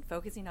 listen,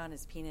 focusing on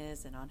his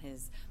penis and on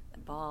his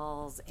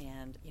balls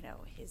and,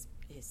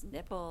 his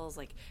nipples,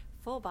 like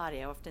full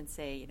body. I often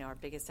say, our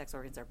biggest sex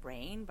organs are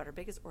brain, but our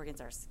biggest organs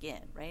are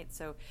skin, right?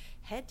 So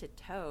head to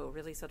toe,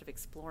 really sort of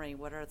exploring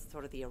what are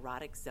sort of the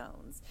erotic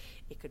zones.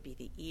 It could be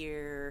the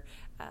ear,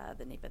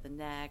 the nape of the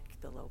neck,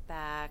 the low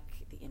back,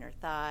 the inner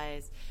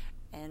thighs,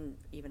 and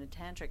even in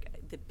tantric,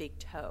 the big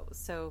toe.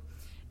 So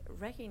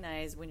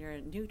recognize when you're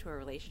new to a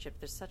relationship,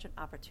 there's such an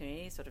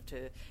opportunity sort of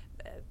to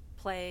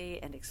play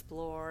and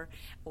explore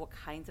what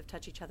kinds of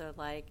touch each other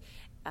like.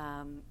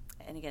 And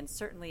again,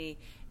 certainly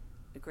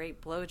a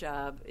great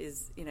blowjob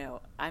is,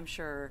 I'm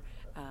sure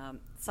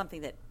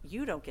something that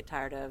you don't get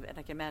tired of, and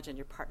I can imagine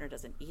your partner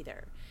doesn't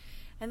either.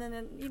 And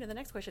then, the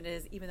next question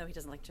is, even though he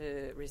doesn't like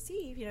to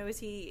receive, is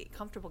he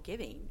comfortable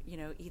giving?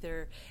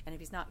 Either, and if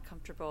he's not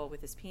comfortable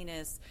with his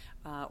penis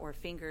or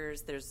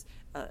fingers, there's,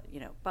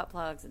 butt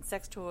plugs and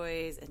sex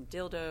toys and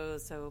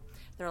dildos. So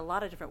there are a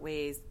lot of different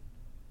ways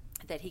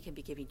that he can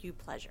be giving you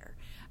pleasure.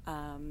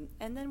 And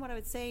then what I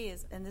would say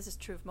is, and this is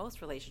true of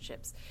most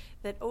relationships,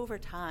 that over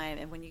time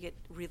and when you get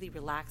really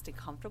relaxed and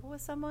comfortable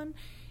with someone,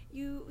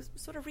 you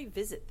sort of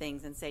revisit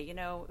things and say,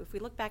 if we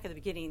look back at the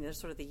beginning, there's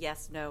sort of the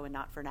yes, no, and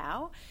not for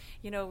now.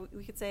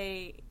 We could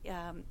say,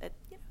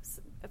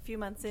 a few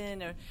months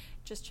in or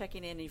just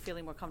checking in and you're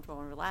feeling more comfortable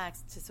and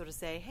relaxed to sort of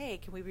say, hey,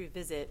 can we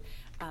revisit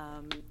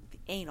the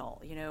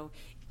anal?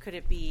 Could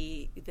it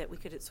be that we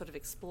could sort of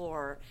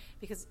explore,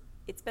 because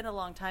it's been a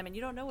long time and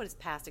you don't know what his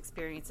past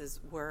experiences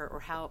were or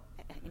how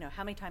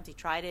many times he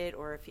tried it,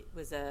 or if it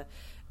was a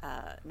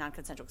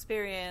non-consensual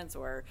experience,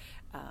 or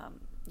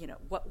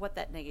what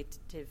that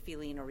negative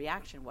feeling or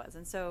reaction was.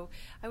 And so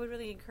I would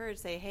really encourage,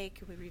 say, hey,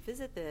 can we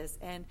revisit this?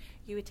 And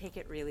you would take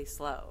it really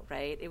slow,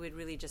 right? It would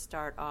really just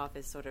start off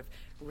as sort of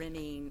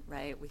rimming,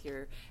 right, with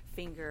your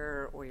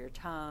finger or your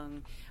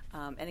tongue.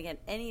 And again,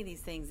 any of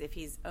these things, if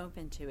he's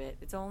open to it,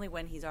 it's only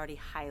when he's already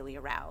highly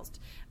aroused.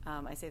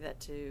 I say that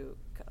to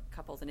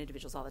couples and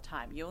individuals all the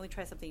time. You only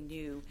try something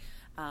new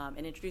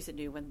and introduce it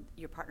new when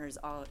your partner is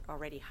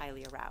already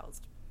highly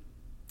aroused.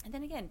 And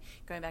then again,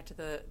 going back to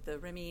the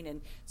rimming,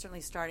 and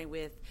certainly starting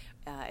with,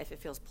 if it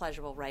feels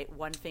pleasurable, right,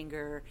 one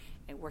finger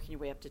and working your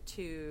way up to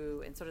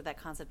two, and sort of that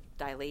concept of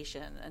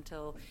dilation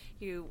until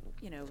you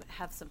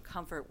have some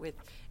comfort with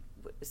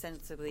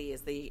ostensibly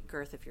is the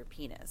girth of your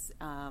penis.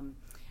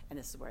 And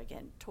this is where,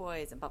 again,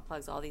 toys and butt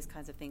plugs, all these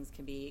kinds of things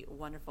can be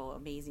wonderful,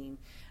 amazing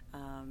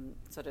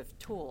sort of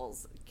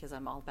tools, because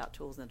I'm all about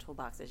tools in the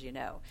toolbox, as you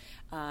know.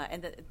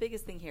 And the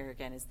biggest thing here,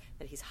 again, is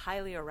that he's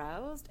highly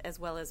aroused as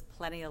well as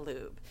plenty of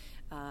lube.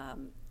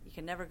 You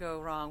can never go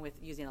wrong with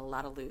using a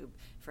lot of lube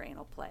for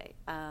anal play.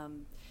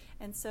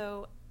 And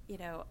so,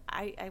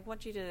 I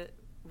want you to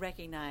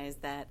recognize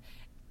that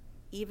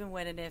even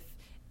when and if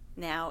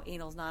now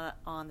anal's not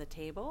on the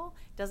table,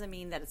 doesn't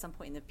mean that at some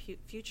point in the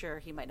future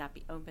he might not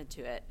be open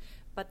to it,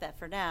 but that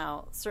for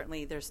now,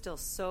 certainly there's still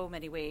so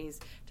many ways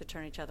to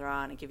turn each other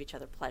on and give each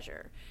other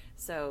pleasure.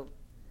 So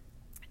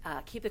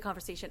keep the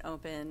conversation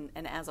open,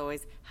 and as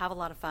always, have a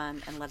lot of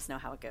fun and let us know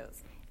how it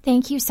goes.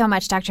 Thank you so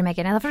much, Dr.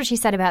 Megan. I love what she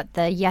said about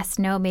the yes,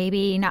 no,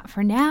 maybe, not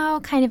for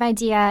now kind of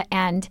idea,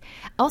 and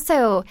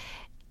also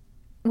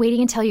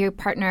waiting until your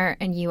partner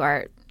and you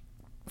are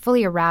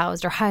fully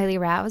aroused or highly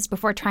aroused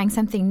before trying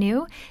something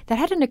new. That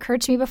hadn't occurred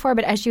to me before,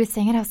 but as you were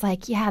saying it, I was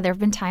like, yeah, there have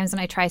been times when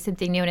I try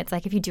something new and it's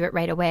like if you do it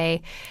right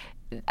away,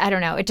 I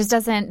don't know, it just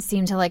doesn't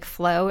seem to like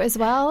flow as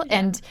well.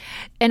 Yeah.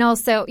 And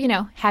also,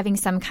 having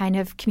some kind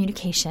of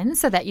communication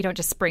so that you don't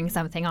just spring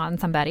something on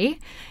somebody.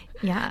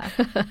 Yeah.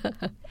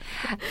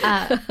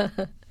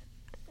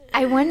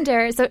 I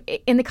wonder, so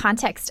in the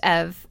context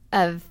of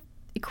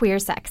queer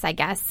sex, I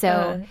guess,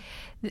 so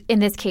in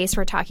this case,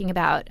 we're talking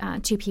about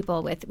two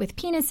people with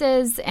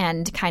penises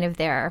and kind of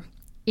their,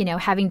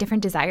 having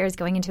different desires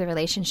going into the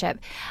relationship.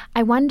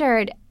 I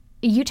wondered,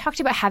 you talked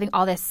about having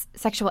all this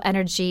sexual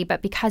energy,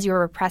 but because you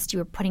were repressed, you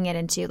were putting it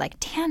into like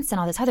dance and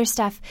all this other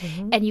stuff,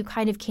 and you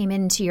kind of came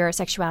into your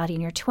sexuality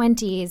in your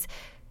 20s.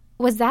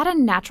 Was that a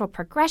natural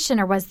progression,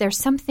 or was there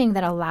something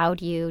that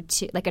allowed you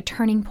to, like a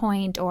turning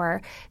point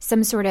or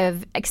some sort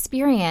of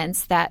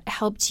experience that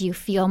helped you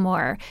feel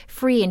more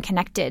free and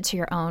connected to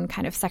your own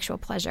kind of sexual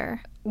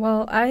pleasure?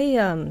 Well,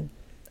 I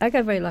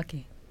got very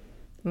lucky.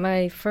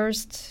 My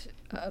first,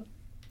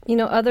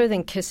 other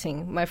than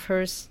kissing,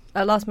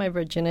 I lost my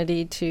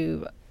virginity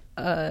to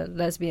a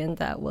lesbian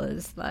that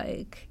was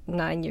like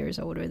 9 years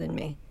older than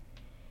me.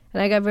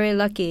 And I got very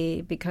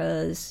lucky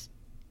because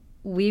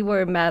we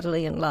were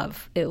madly in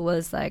love. It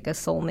was like a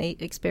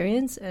soulmate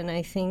experience. And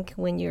I think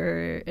when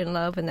you're in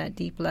love in that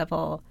deep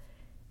level,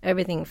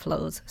 everything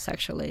flows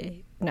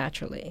sexually,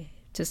 naturally,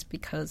 just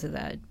because of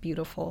that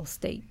beautiful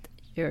state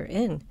you're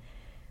in.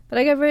 But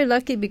I got very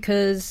lucky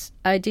because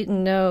I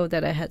didn't know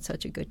that I had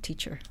such a good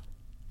teacher.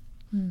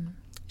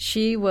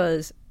 She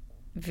was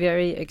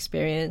very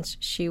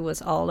experienced. She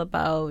was all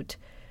about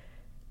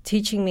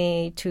teaching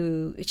me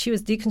she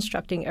was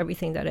deconstructing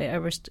everything that I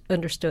ever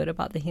understood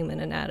about the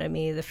human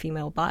anatomy, the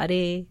female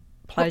body,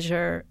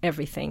 pleasure,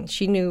 everything.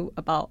 She knew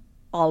about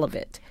all of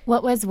it.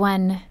 What was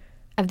one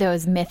of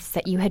those myths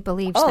that you had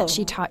believed that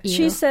she taught you?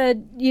 She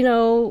said, you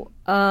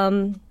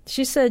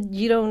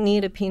don't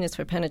need a penis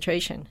for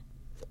penetration.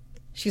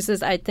 She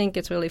says, I think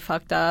it's really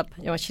fucked up.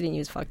 She didn't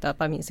use fucked up.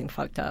 I'm using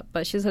fucked up.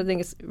 But she says, I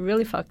think it's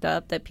really fucked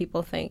up that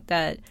people think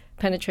that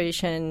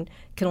penetration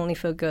can only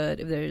feel good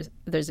if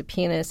there's a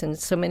penis. And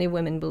so many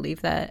women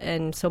believe that,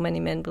 and so many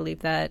men believe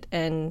that,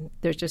 and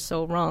they're just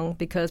so wrong,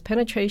 because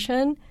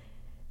penetration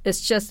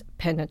is just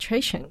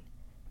penetration.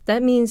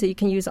 That means that you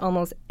can use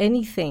almost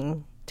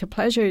anything to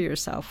pleasure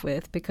yourself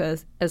with,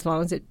 because as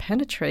long as it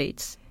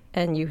penetrates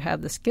and you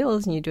have the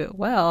skills and you do it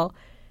well,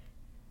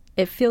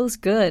 it feels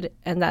good,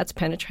 and that's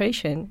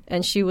penetration.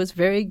 And she was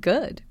very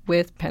good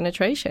with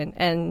penetration,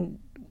 and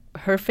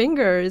her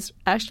fingers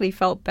actually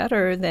felt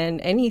better than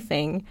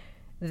anything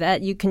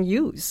that you can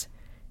use,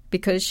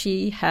 because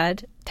she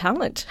had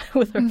talent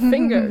with her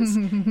fingers.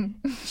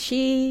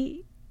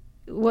 She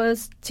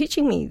was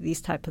teaching me these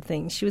type of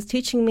things. She was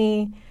teaching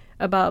me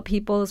about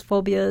people's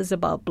phobias,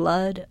 about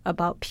blood,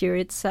 about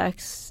period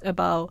sex,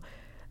 about,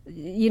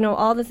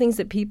 all the things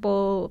that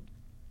people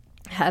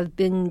have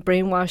been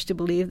brainwashed to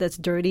believe that's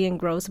dirty and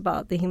gross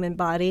about the human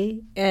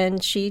body.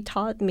 And she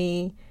taught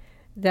me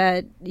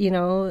that,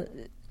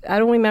 I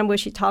don't remember what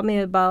she taught me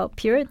about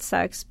period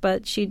sex,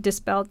 but she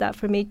dispelled that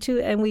for me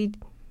too. And we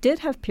did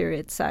have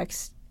period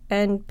sex.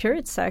 And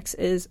period sex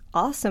is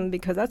awesome,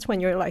 because that's when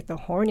you're like the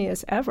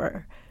horniest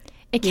ever.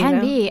 It can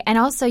be. And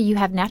also you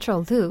have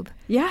natural lube.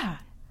 Yeah.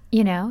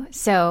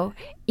 So,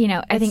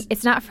 I think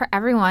it's not for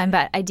everyone,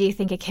 but I do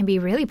think it can be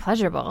really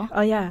pleasurable.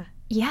 Oh, yeah.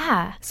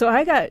 Yeah. So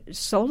I got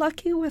so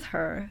lucky with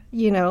her,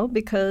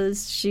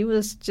 because she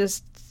was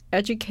just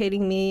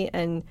educating me,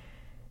 and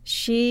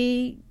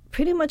she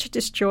pretty much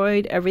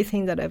destroyed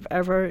everything that I've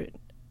ever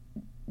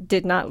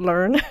did not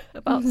learn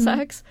about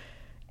sex.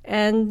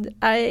 And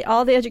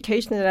all the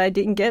education that I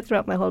didn't get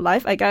throughout my whole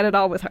life, I got it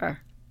all with her.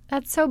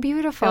 That's so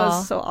beautiful. It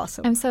was so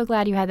awesome. I'm so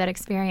glad you had that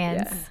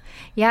experience.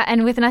 Yeah,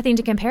 and with nothing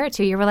to compare it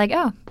to, you were like,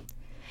 oh,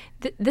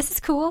 this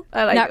is cool.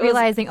 Not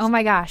realizing, oh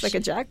my gosh. Like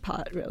a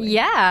jackpot, really.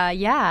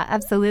 Yeah,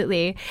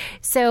 absolutely.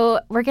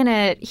 So we're going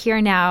to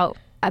hear now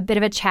a bit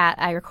of a chat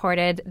I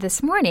recorded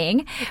this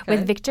morning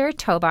with Victor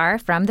Tobar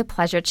from The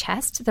Pleasure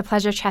Chest. The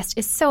Pleasure Chest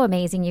is so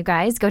amazing, you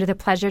guys. Go to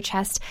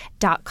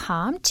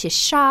thepleasurechest.com to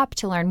shop,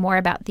 to learn more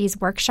about these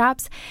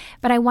workshops.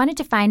 But I wanted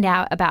to find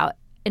out about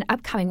an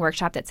upcoming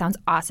workshop that sounds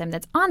awesome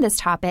that's on this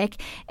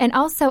topic, and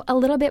also a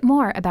little bit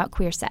more about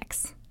queer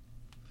sex.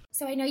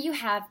 So I know you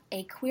have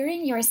a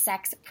Queering Your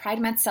Sex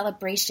Pride Month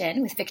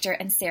celebration with Victor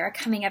and Sarah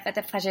coming up at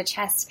the Pleasure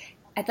Chest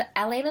at the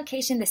LA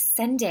location this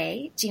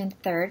Sunday, June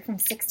 3rd from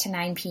 6 to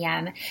 9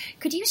 p.m.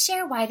 Could you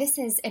share why this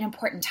is an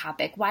important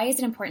topic? Why is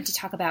it important to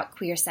talk about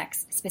queer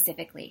sex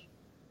specifically?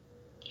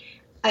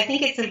 I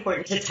think it's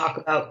important to talk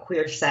about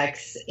queer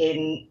sex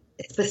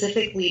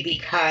specifically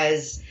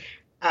because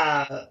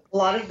a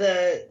lot of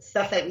the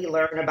stuff that we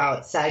learn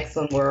about sex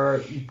when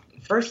we're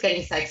first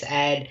getting sex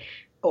ed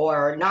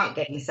or not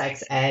getting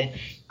sex ed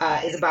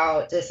is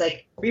about just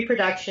like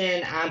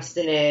reproduction,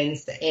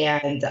 abstinence,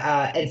 and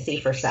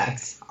safer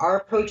sex. Our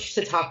approach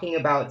to talking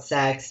about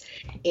sex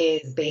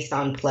is based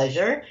on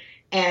pleasure.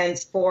 And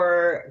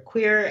for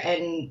queer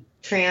and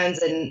trans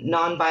and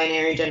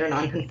non-binary, gender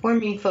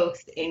non-conforming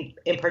folks in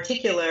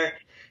particular,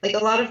 like a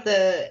lot of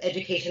the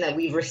education that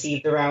we've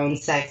received around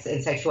sex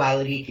and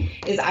sexuality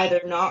is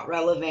either not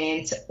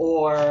relevant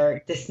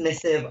or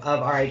dismissive of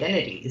our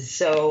identities.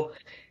 So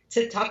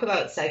to talk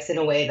about sex in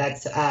a way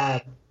that's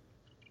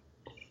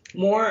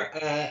more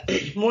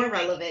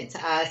relevant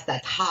to us,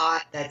 that's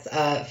hot, that's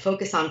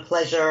focused on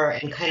pleasure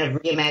and kind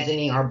of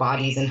reimagining our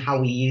bodies and how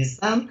we use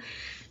them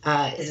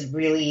is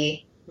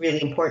really,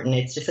 really important.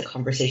 It's just a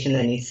conversation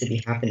that needs to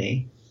be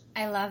happening.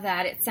 I love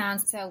that. It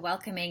sounds so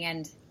welcoming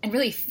and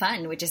really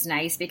fun, which is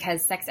nice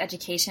because sex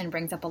education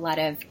brings up a lot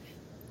of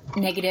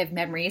negative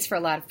memories for a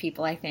lot of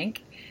people, I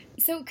think.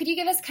 So could you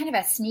give us kind of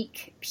a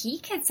sneak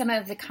peek at some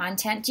of the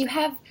content? Do you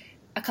have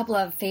a couple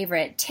of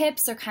favorite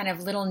tips or kind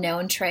of little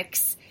known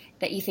tricks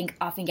that you think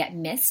often get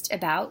missed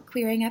about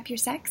queering up your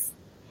sex?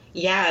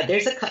 Yeah,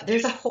 there's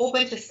a whole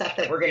bunch of stuff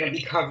that we're going to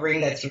be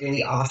covering that's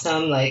really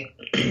awesome. Like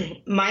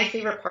my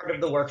favorite part of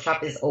the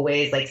workshop is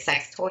always like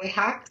sex toy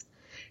hacks.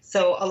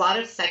 So a lot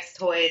of sex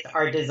toys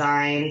are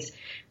designed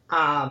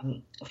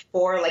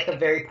for like a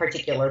very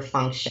particular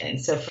function.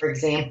 So for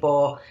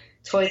example,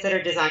 toys that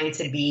are designed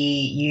to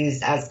be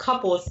used as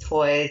couples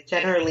toys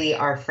generally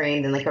are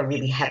framed in like a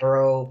really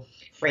hetero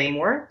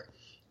framework.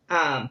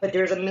 But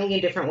there's a million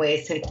different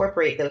ways to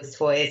incorporate those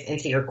toys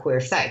into your queer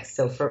sex.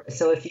 So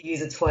if you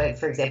use a toy,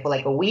 for example,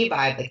 like a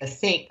WeVibe, like a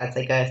Sync, that's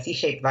like a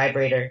C-shaped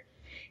vibrator,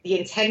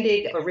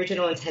 the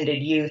original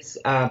intended use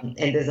and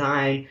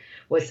design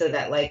was so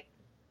that like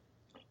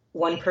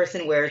one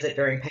person wears it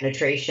during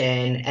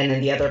penetration and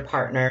then the other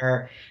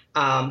partner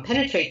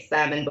penetrates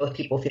them and both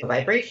people feel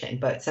vibration.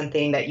 But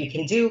something that you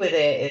can do with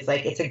it is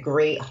like it's a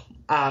great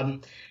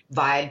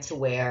vibe to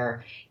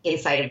wear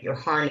inside of your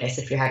harness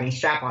if you're having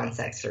strap-on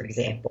sex, for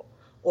example.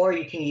 Or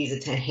you can use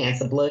it to enhance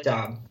a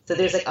blowjob. So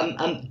there's like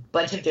a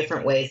bunch of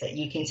different ways that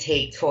you can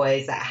take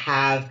toys that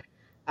have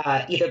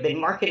either been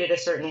marketed a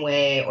certain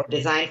way or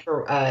designed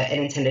for an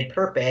intended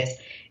purpose,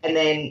 and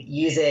then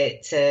use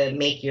it to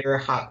make your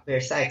hot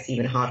queer sex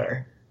even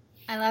hotter.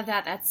 I love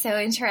that. That's so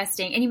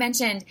interesting. And you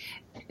mentioned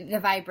the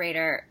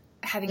vibrator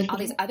having all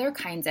these other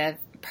kinds of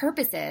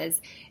purposes.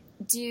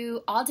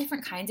 Do all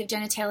different kinds of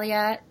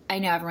genitalia, I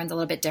know everyone's a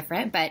little bit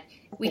different, but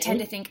we tend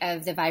to think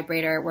of the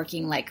vibrator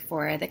working like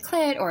for the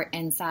clit or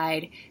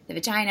inside the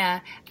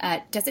vagina.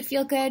 Does it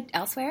feel good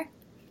elsewhere?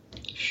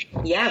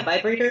 Yeah,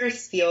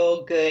 vibrators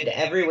feel good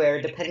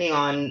everywhere depending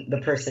on the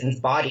person's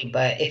body.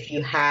 But if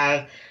you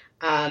have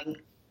a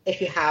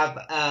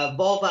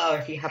vulva, or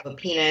if you have a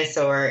penis,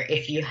 or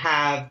if you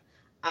have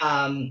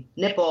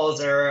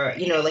nipples, or,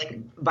 like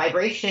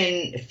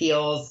vibration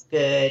feels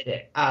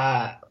good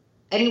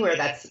anywhere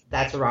that's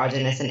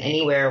erogenous, and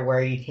anywhere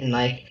where you can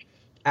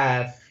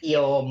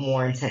feel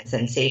more intense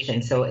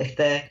sensation. So if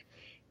the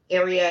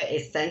area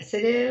is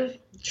sensitive,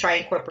 try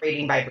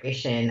incorporating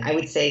vibration. I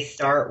would say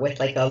start with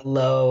like a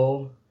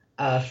low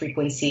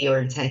frequency or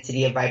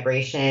intensity of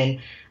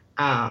vibration,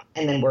 and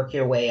then work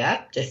your way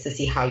up just to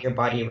see how your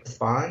body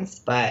responds.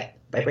 But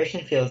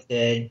vibration feels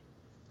good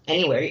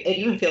anywhere. It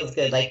even feels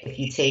good like if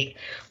you take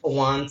a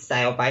wand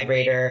style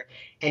vibrator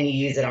and you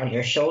use it on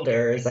your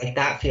shoulders, like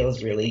that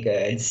feels really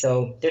good.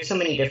 So there's so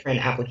many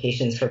different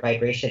applications for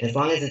vibration, as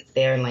long as it's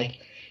there and like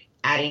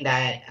adding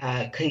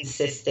that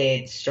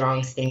consistent,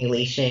 strong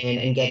stimulation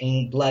and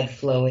getting blood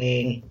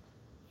flowing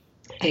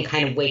and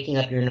kind of waking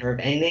up your nerve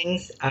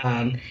endings,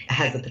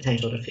 has the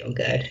potential to feel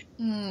good.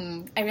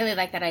 I really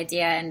like that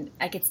idea, and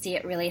I could see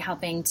it really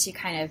helping to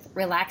kind of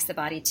relax the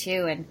body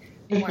too, and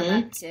warm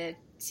up to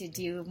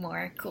do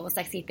more cool,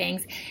 sexy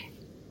things.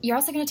 You're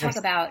also going to talk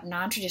about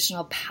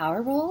non-traditional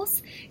power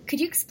roles. Could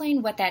you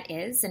explain what that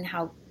is and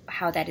how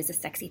that is a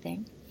sexy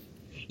thing?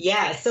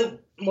 Yeah, so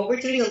what we're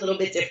doing a little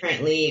bit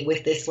differently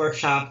with this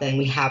workshop than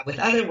we have with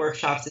other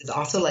workshops is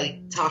also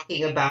like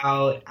talking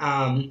about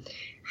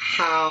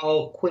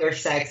how queer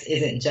sex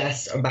isn't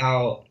just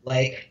about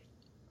like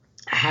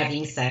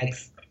having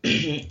sex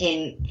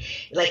in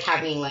like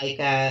having like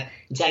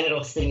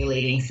genital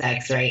stimulating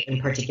sex, right,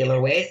 in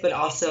particular ways, but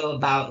also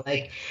about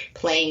like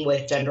playing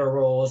with gender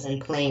roles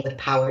and playing with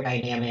power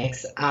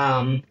dynamics.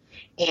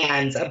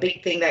 And a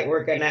big thing that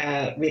we're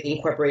gonna really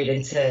incorporate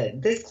into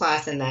this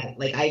class, and that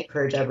like I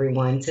encourage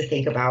everyone to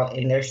think about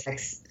in their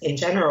sex in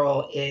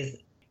general, is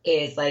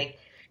like,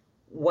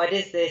 what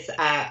is this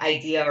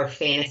idea or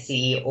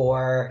fantasy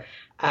or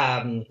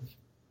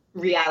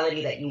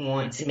reality that you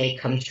want to make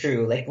come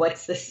true? Like,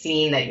 what's the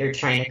scene that you're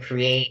trying to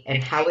create,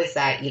 and how is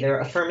that either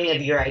affirming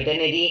of your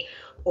identity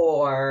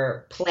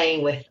or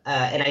playing with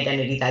an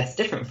identity that's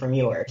different from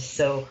yours?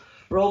 So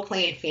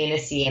role-playing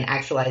fantasy and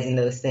actualizing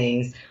those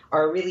things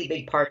are a really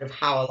big part of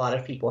how a lot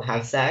of people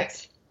have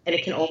sex, and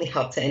it can only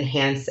help to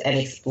enhance and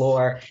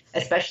explore,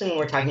 especially when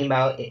we're talking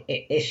about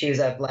issues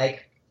of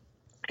like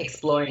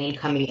exploring and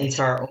coming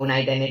into our own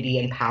identity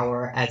and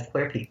power as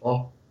queer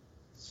people.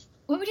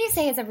 What would you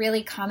say is a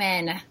really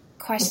common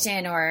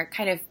question or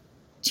kind of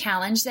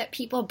challenge that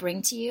people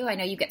bring to you? I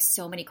know you get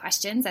so many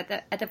questions at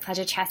the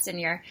Pleasure Chest,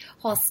 and your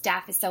whole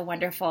staff is so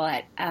wonderful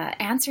at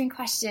answering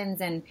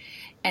questions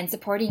and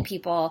supporting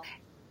people.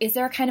 Is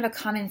there kind of a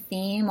common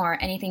theme or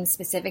anything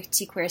specific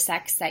to queer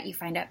sex that you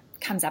find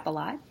comes up a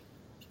lot?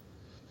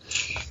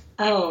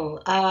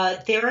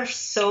 There are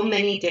so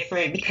many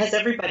different, because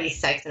everybody's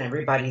sex and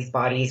everybody's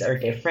bodies are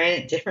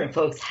different. Different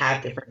folks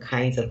have different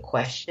kinds of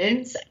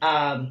questions.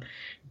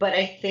 But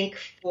I think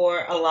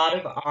for a lot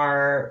of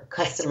our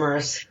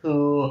customers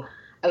who,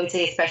 I would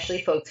say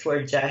especially folks who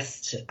are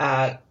just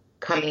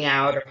coming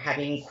out or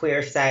having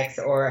queer sex,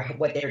 or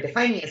what they're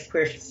defining as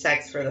queer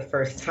sex for the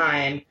first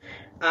time,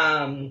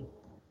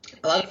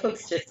 a lot of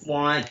folks just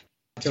want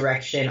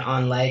direction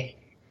on like,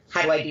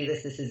 how do I do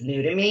this? This is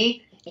new to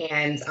me.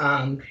 And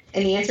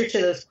the answer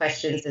to those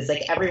questions is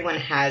like, everyone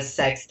has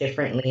sex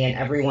differently, and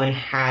everyone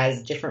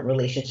has different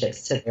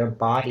relationships to their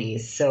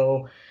bodies.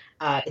 So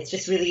it's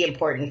just really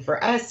important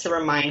for us to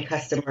remind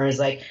customers,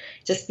 like,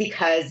 just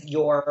because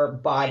your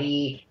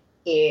body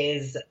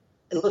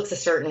looks a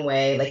certain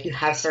way, like you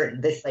have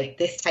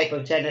this type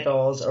of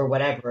genitals or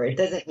whatever, it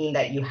doesn't mean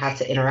that you have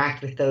to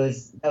interact with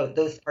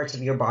those parts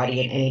of your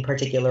body in any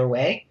particular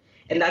way.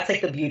 And that's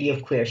like the beauty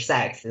of queer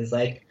sex, is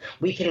like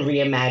we can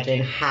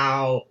reimagine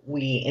how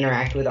we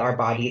interact with our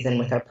bodies and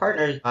with our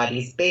partner's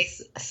bodies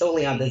based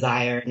solely on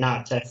desire,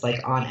 not just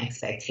like on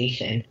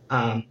expectation.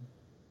 And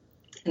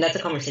that's a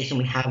conversation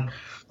we have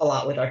a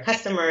lot with our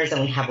customers,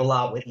 and we have a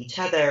lot with each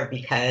other,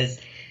 because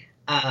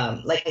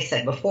like I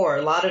said before,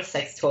 a lot of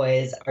sex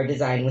toys are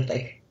designed with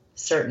like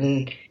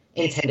certain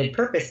intended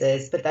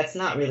purposes, but that's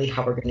not really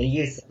how we're going to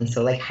use them.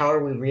 So like, how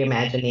are we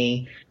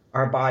reimagining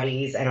our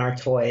bodies and our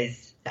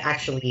toys to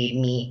actually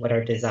meet what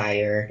our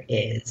desire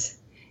is.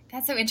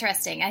 That's so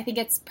interesting. I think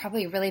it's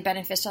probably really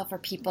beneficial for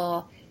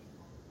people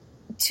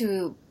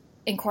to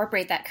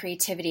incorporate that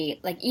creativity.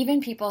 Like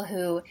even people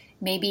who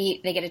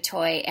maybe they get a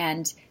toy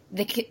and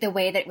the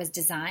way that it was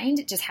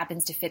designed just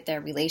happens to fit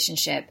their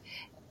relationship.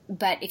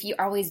 But if you're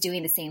always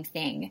doing the same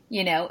thing,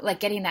 you know, like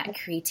getting that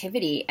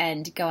creativity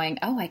and going,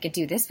 oh, I could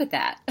do this with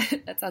that.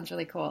 That sounds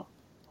really cool.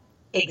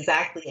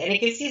 Exactly. And it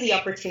gives you the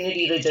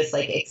opportunity to just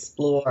like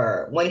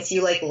explore once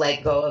you like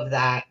let go of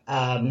that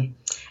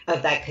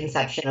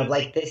conception of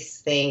like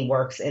this thing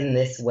works in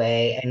this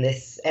way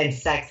and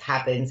sex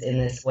happens in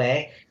this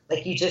way.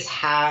 Like you just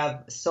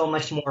have so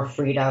much more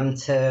freedom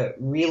to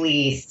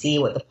really see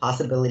what the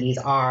possibilities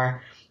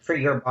are for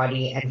your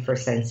body and for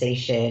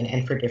sensation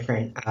and for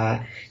different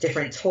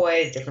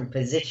toys, different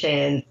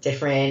positions,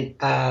 different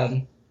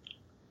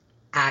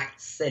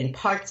acts and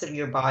parts of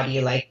your body,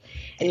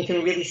 and you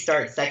can really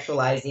start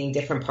sexualizing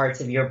different parts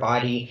of your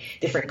body,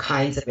 different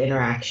kinds of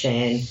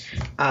interaction.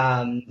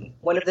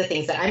 One of the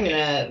things that I'm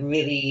gonna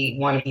really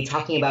want to be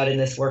talking about in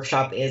this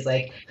workshop is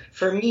like,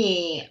 for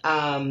me,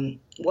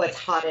 what's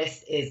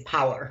hottest is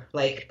power.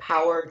 Like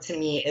power to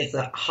me is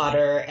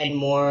hotter and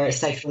more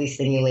sexually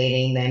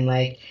stimulating than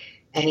like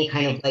any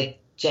kind of like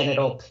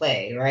genital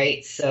play,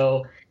 right?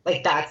 So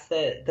like that's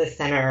the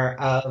center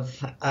of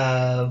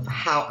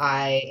how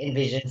I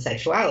envision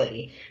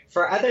sexuality.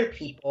 For other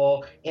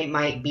people, it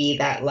might be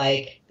that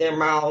like their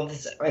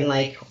mouths and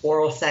like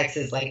oral sex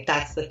is like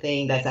that's the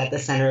thing that's at the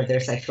center of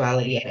their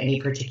sexuality at any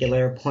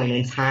particular point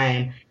in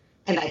time.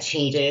 And that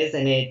changes,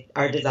 and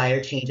our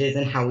desire changes,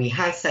 and how we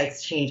have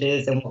sex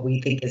changes, and what we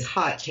think is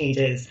hot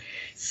changes.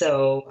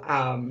 So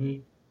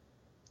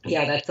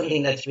yeah, that's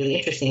something that's really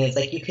interesting. Is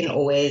like you can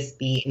always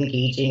be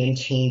engaging and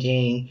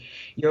changing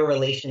your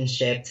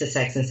relationship to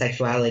sex and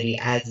sexuality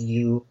as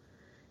you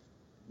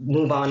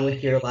move on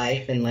with your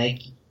life, and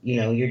like, you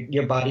know,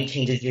 your body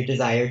changes, your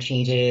desire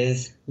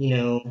changes, you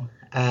know,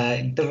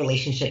 the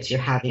relationships you're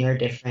having are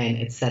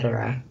different,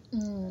 etc.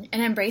 And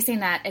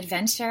embracing that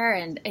adventure,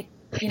 and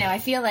you know, I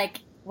feel like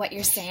what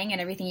you're saying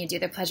and everything you do,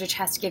 the Pleasure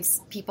Chest gives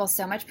people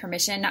so much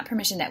permission, not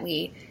permission that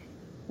we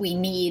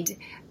need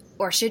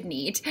or should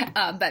need,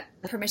 but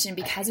permission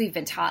because we've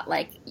been taught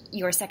like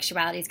your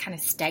sexuality is kind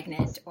of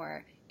stagnant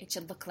or it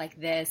should look like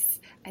this.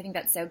 I think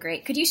that's so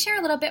great. Could you share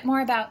a little bit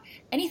more about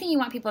anything you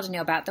want people to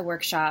know about the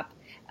workshop?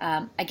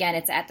 Again,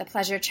 it's at the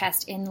Pleasure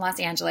Chest in Los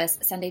Angeles,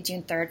 Sunday,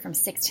 June 3rd from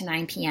 6 to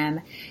 9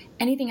 p.m.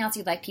 Anything else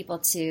you'd like people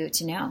to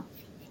know?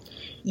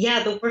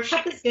 Yeah, the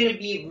workshop is going to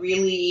be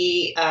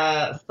really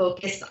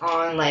focused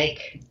on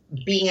like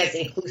being as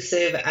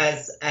inclusive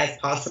as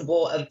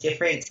possible of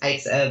different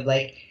types of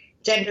like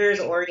genders,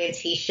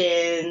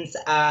 orientations,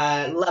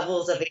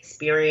 levels of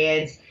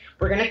experience.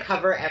 We're going to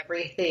cover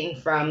everything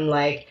from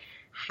like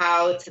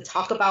how to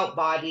talk about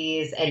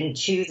bodies and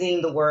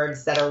choosing the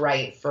words that are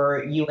right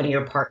for you and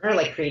your partner,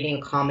 like creating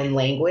a common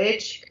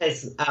language,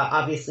 because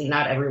obviously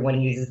not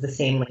everyone uses the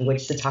same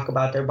language to talk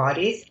about their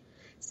bodies.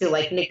 So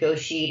like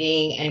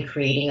negotiating and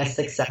creating a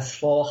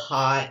successful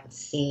hot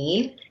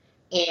scene,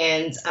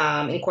 and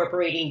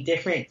incorporating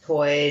different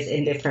toys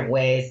in different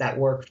ways that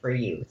work for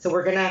you. So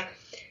we're going to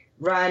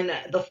run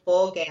the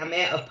full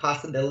gamut of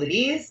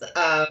possibilities,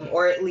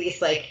 or at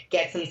least like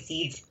get some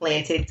seeds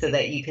planted so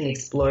that you can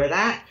explore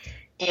that.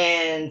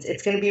 And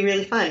it's going to be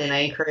really fun, and I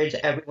encourage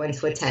everyone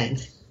to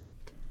attend.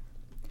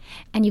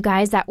 And you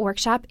guys, that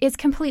workshop is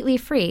completely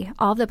free.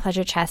 All of the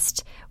Pleasure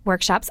Chest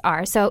workshops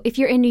are. So if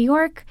you're in New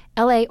York,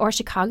 LA, or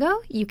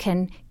Chicago, you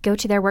can go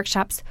to their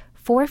workshops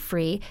for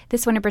free.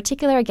 This one in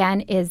particular,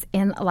 again, is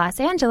in Los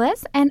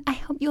Angeles, and I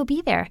hope you'll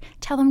be there.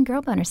 Tell them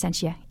Girl Boner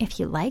sent you if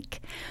you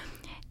like.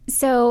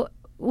 So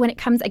when it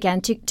comes,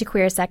 again, to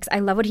queer sex, I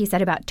love what he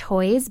said about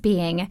toys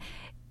being,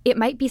 it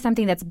might be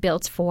something that's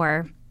built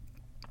for,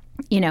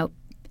 you know,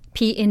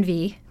 P and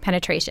V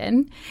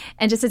penetration.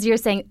 And just as you're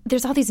saying,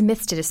 there's all these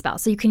myths to dispel.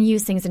 So you can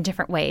use things in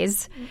different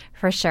ways,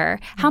 for sure.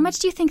 How much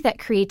do you think that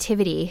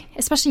creativity,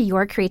 especially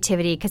your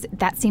creativity, because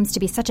that seems to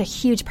be such a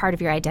huge part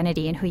of your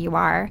identity and who you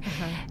are,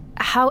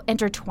 how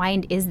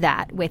intertwined is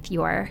that with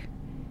your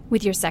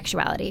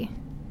sexuality?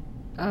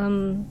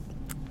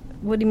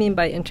 What do you mean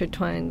by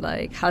intertwined?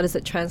 Like, how does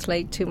it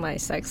translate to my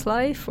sex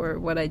life or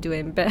what I do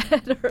in bed?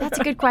 That's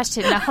a good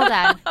question. Now, hold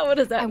on. What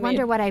does that mean? I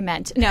wonder what I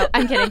meant. No,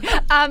 I'm kidding.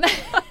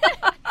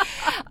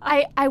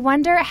 I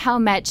wonder how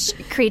much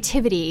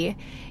creativity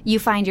you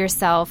find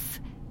yourself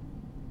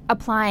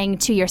applying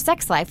to your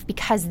sex life,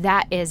 because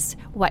that is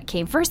what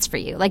came first for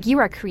you. Like, you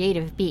are a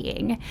creative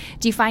being.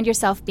 Do you find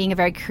yourself being a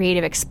very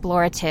creative,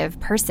 explorative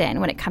person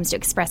when it comes to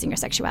expressing your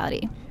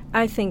sexuality?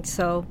 I think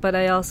so, but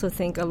I also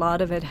think a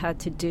lot of it had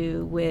to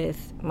do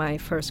with my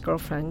first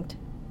girlfriend,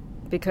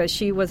 because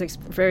she was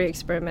very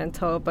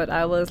experimental, but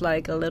I was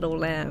like a little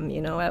lamb,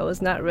 you know. I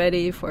was not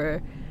ready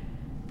for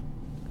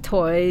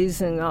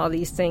toys and all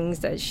these things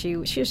that she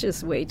was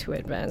just way too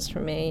advanced for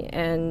me.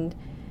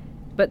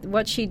 But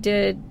what she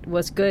did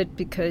was good,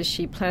 because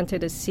she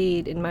planted a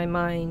seed in my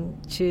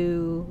mind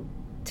to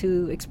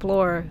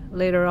explore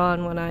later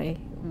on when I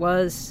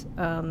was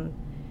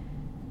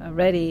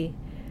ready.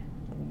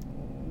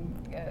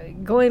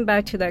 going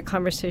back to that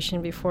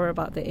conversation before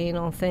about the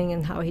anal thing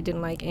and how he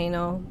didn't like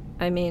anal,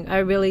 I mean, I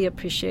really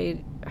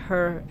appreciate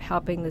her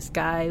helping this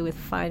guy with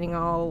finding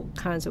all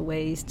kinds of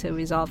ways to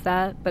resolve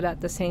that. But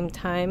at the same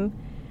time,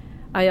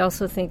 I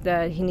also think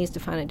that he needs to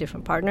find a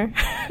different partner.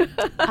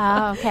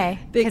 Oh, okay.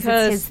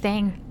 Because it's his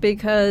thing.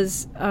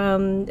 Because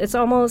it's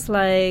almost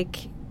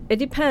like, it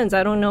depends.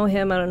 I don't know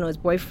him. I don't know his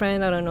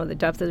boyfriend. I don't know the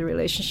depth of the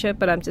relationship.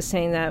 But I'm just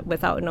saying that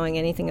without knowing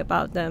anything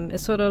about them.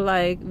 It's sort of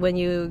like when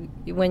you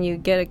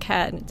get a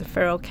cat and it's a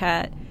feral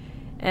cat,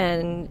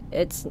 and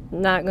it's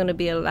not going to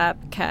be a lap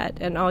cat,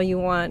 and all you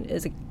want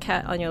is a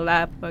cat on your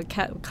lap or a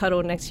cat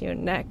cuddle next to your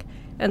neck.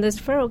 And this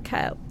feral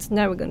cat, it's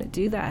never going to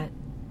do that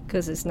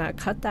because it's not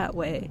cut that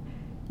way.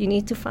 You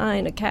need to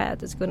find a cat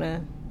that's going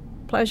to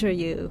pleasure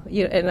you,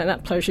 and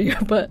not pleasure you,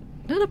 but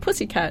not a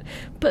pussy cat,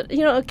 but,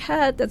 a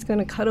cat that's going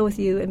to cuddle with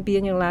you and be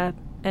in your lap,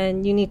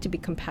 and you need to be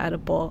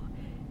compatible.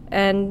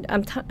 And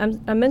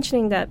I'm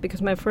mentioning that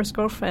because my first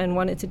girlfriend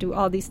wanted to do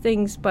all these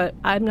things, but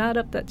I'm not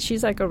up that.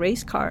 She's like a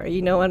race car,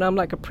 and I'm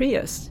like a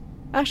Prius.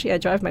 Actually, I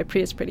drive my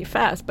Prius pretty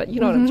fast, but you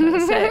know what I'm trying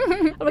to say.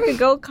 I'm like a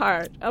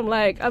go-kart.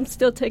 I'm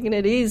still taking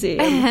it easy.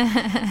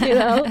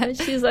 And, and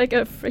she's like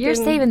a freaking... You're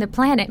saving the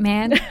planet,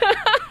 man.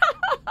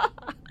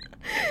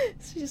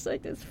 She's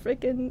like this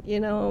freaking,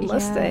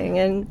 Mustang.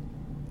 Yeah. And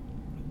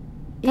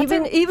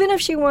even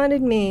if she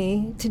wanted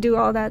me to do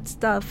all that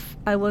stuff,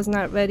 I was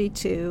not ready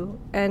to.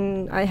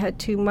 And I had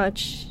too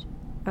much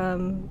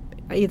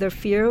either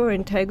fear or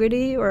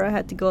integrity, or I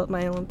had to go at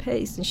my own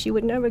pace. And she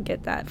would never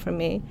get that from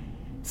me.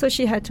 So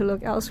she had to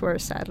look elsewhere,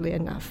 sadly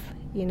enough.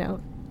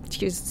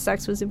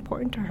 Sex was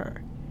important to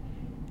her.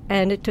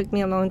 And it took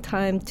me a long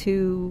time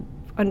to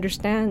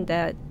understand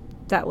that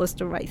that was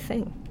the right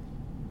thing.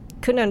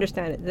 Couldn't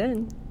understand it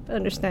then, but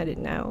understand it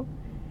now.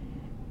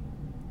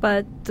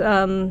 But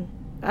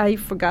I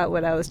forgot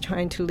what I was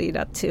trying to lead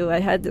up to.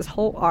 I had this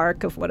whole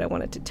arc of what I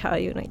wanted to tell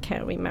you, and I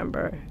can't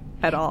remember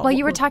at all. Well,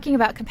 you were talking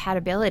about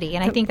compatibility,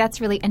 and I think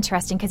that's really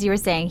interesting because you were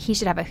saying he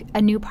should have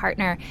a new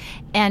partner.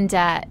 And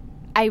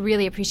I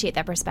really appreciate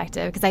that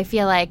perspective because I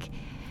feel like,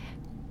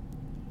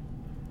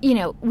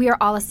 we are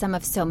all a sum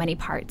of so many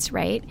parts,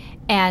 right?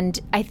 And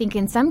I think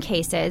in some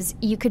cases,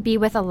 you could be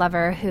with a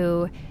lover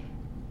who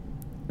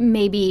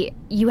maybe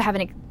you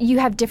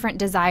have different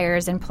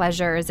desires and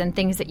pleasures and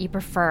things that you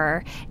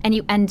prefer, and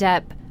you end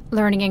up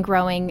learning and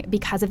growing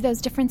because of those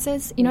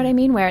differences. You know what I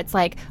mean? Where it's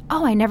like,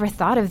 oh, I never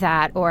thought of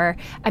that, or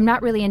I'm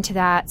not really into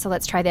that, so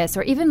let's try this.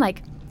 Or even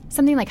like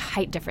something like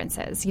height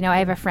differences. I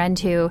have a friend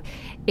who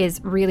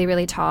is really,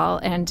 really tall,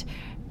 and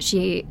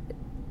she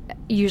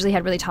usually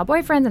had really tall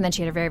boyfriends, and then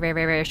she had a very, very,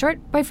 very, very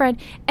short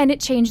boyfriend, and it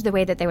changed the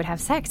way that they would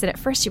have sex. And at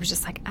first she was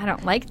just like, I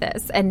don't like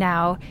this. And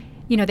now,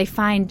 they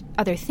find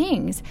other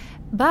things.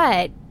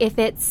 But if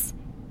it's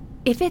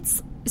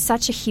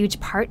such a huge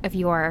part of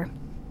your,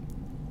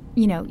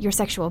 your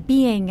sexual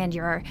being and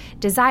your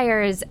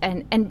desires,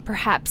 and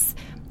perhaps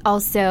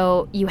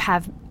also you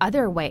have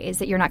other ways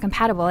that you're not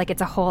compatible, like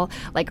it's a whole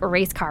like a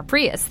race car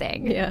Prius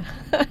thing. Yeah.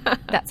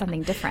 That's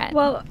something different.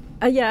 Well,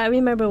 I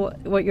remember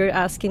what you're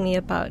asking me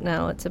about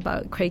now. It's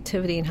about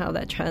creativity and how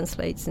that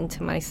translates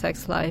into my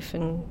sex life.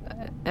 And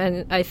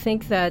I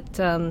think that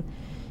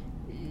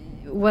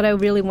what I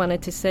really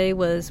wanted to say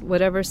was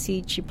whatever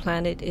seed she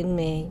planted in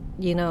me,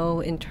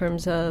 in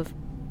terms of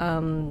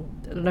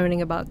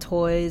learning about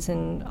toys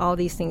and all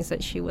these things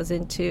that she was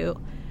into,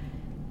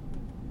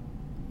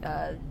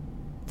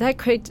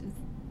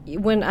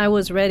 when I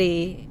was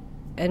ready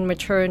and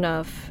mature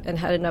enough and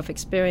had enough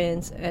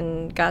experience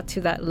and got to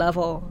that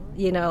level,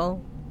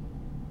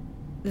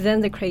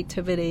 then the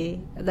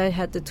creativity, I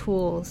had the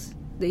tools,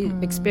 the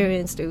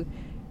experience to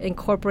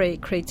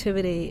incorporate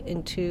creativity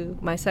into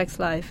my sex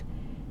life.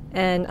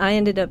 And I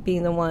ended up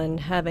being the one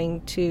having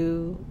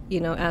to,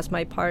 ask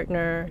my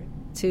partner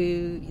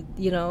to,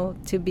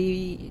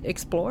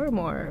 explore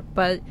more.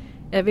 But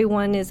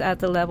everyone is at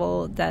the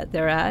level that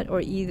they're at,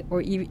 or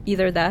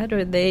either that,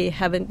 or they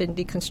haven't been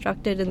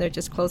deconstructed and they're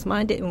just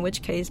closed-minded, in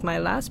which case my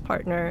last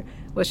partner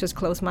was just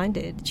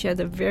closed-minded. She had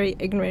a very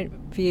ignorant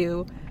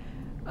view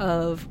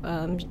of,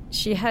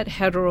 she had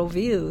hetero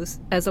views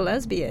as a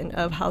lesbian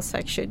of how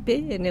sex should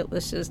be, and it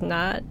was just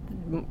not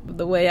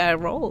the way I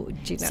rolled.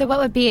 So what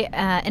would be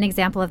an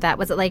example of that?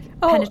 Was it like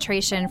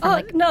penetration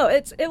from no,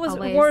 it was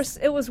always worse.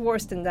 It was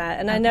worse than that,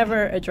 and I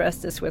never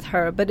addressed this with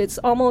her, but it's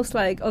almost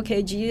like,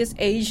 okay, she is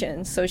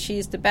Asian, so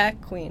she's the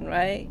back queen,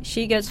 right?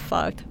 She gets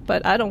fucked,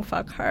 but I don't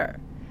fuck her.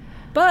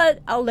 But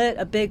I'll let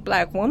a big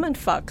black woman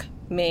fuck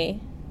me,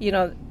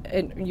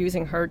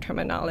 using her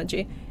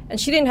terminology.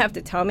 And she didn't have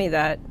to tell me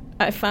that.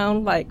 I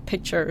found like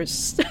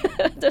pictures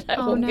that I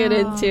won't get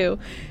into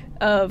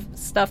of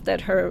stuff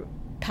that her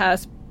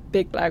past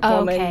big black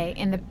woman. Okay,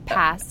 in the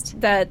past.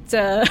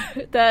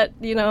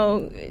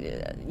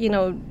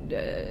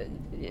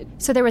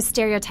 So there was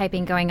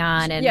stereotyping going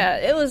on. And yeah,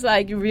 it was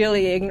like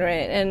really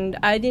ignorant.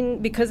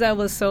 And because I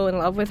was so in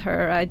love with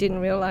her, I didn't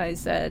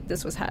realize that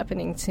this was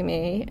happening to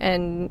me.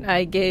 And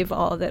I gave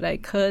all that I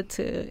could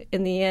to,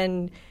 in the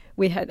end,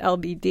 we had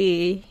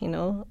LBD,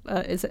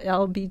 is it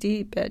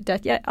LBD, bed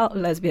death? Yeah,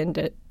 lesbian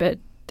bed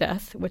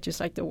death, which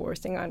is like the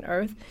worst thing on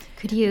earth.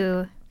 Could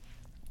you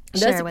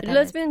share what that is?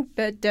 Lesbian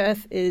bed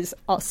death is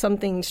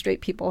something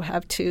straight people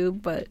have too,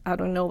 but I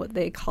don't know what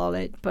they call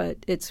it. But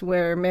it's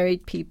where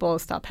married people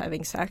stop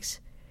having sex.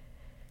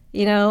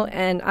 You know,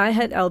 and I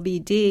had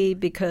LBD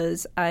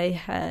because I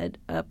had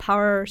a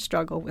power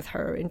struggle with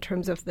her in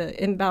terms of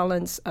the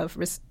imbalance of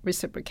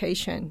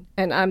reciprocation.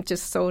 And I'm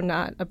just so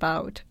not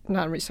about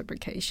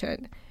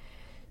non-reciprocation.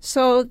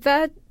 So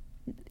that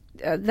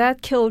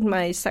killed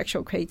my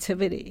sexual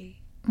creativity.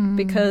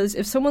 Because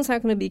if someone's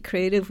not going to be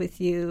creative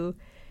with you,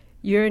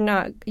 you're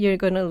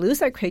going to lose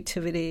that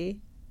creativity,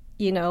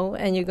 you know,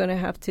 and you're going to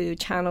have to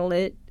channel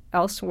it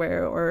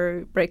elsewhere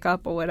or break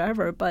up or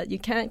whatever. But you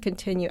can't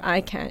continue.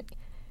 I can't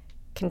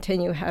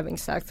continue having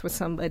sex with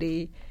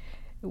somebody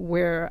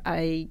where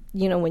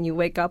when you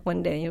wake up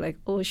one day and you're like,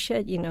 oh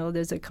shit, you know,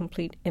 there's a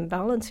complete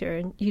imbalance here.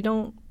 And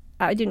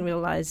I didn't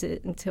realize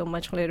it until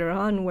much later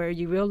on, where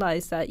you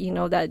realize that, you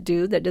know, that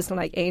dude that doesn't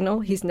like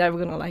anal, he's never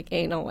going to like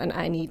anal, and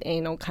I need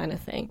anal kind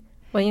of thing.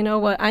 Well, you know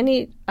what?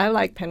 I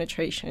like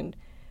penetration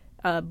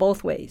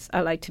both ways.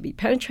 I like to be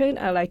penetrated.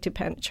 I like to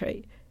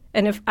penetrate.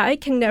 And if I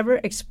can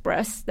never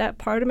express that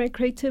part of my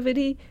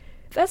creativity,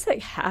 that's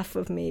like half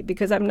of me,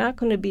 because I'm not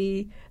going to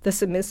be the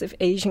submissive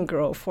Asian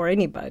girl for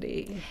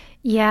anybody.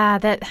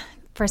 Yeah,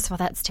 first of all,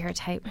 that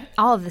stereotype,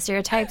 all of the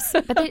stereotypes,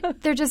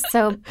 but they're just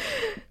so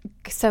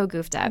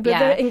goofed up. But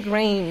they're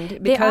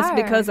ingrained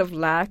because of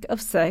lack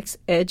of sex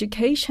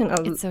education,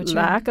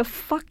 lack of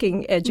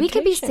fucking education. We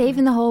could be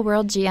saving the whole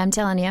world, G, I'm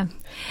telling you.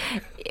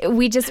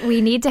 We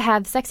need to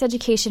have sex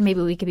education.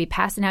 Maybe we could be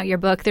passing out your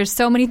book. There's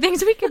so many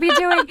things we could be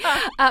doing.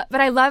 But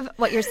I love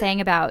what you're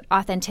saying about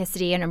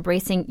authenticity and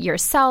embracing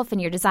yourself and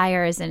your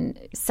desires, and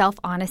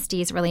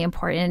self-honesty is really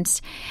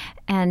important.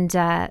 And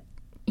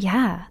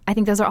yeah, I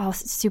think those are all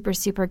super,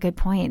 super good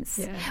points.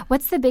 Yeah.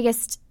 What's the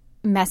biggest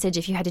message,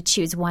 if you had to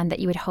choose one, that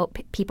you would hope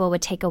people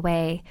would take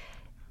away,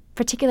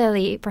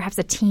 particularly perhaps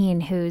a teen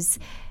who's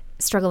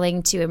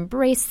struggling to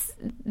embrace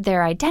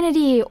their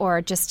identity,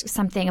 or just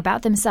something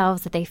about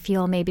themselves that they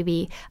feel maybe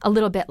be a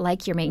little bit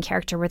like your main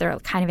character, where they're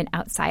kind of an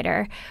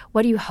outsider?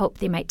 What do you hope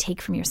they might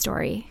take from your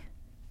story?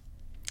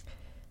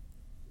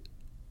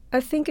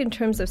 I think in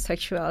terms of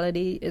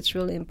sexuality, it's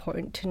really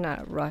important to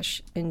not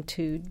rush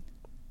into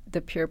the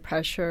peer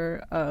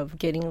pressure of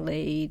getting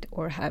laid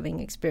or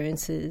having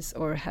experiences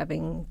or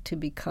having to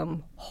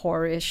become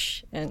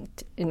whorish and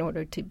in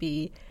order to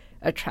be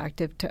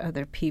attractive to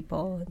other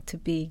people and to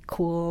be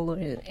cool or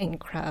in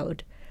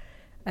crowd.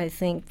 I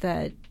think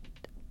that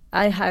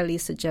I highly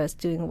suggest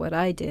doing what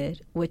I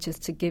did, which is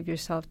to give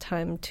yourself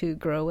time to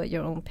grow at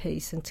your own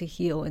pace and to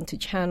heal and to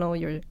channel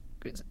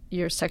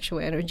your sexual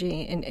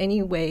energy in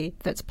any way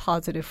that's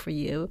positive for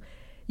you.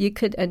 You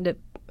could end up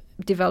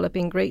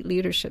developing great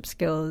leadership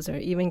skills, or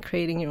even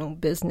creating your own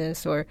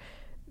business, or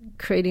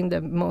creating the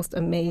most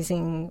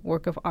amazing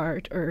work of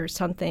art or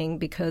something,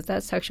 because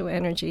that sexual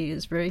energy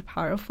is very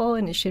powerful,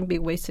 and it shouldn't be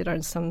wasted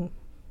on some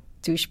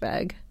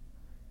douchebag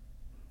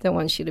that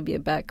wants you to be a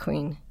bat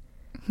queen.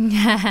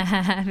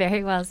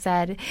 Very well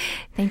said.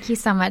 Thank you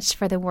so much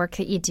for the work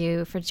that you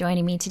do, for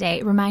joining me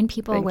today. Remind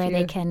people where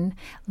they can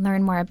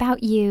learn more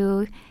about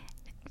you,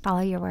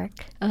 follow your work.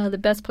 The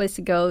best place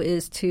to go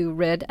is to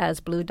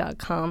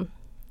redasblue.com.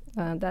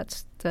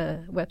 That's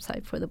the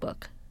website for the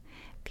book.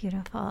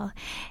 Beautiful.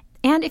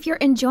 And if you're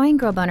enjoying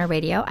Girl Boner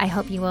Radio, I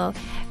hope you will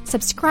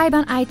subscribe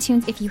on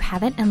iTunes if you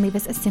haven't, and leave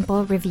us a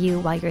simple review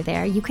while you're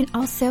there. You can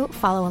also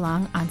follow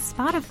along on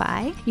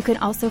Spotify. You can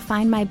also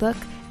find my book,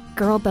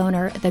 Girl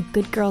Boner, The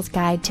Good Girl's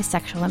Guide to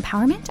Sexual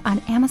Empowerment, on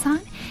Amazon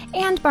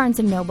and Barnes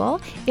 &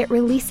 Noble. It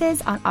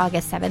releases on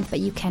August 7th, but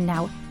you can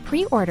now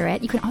pre-order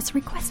it. You can also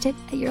request it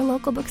at your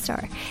local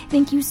bookstore.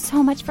 Thank you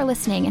so much for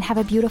listening, and have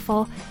a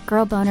beautiful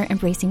Girl Boner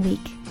embracing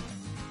week.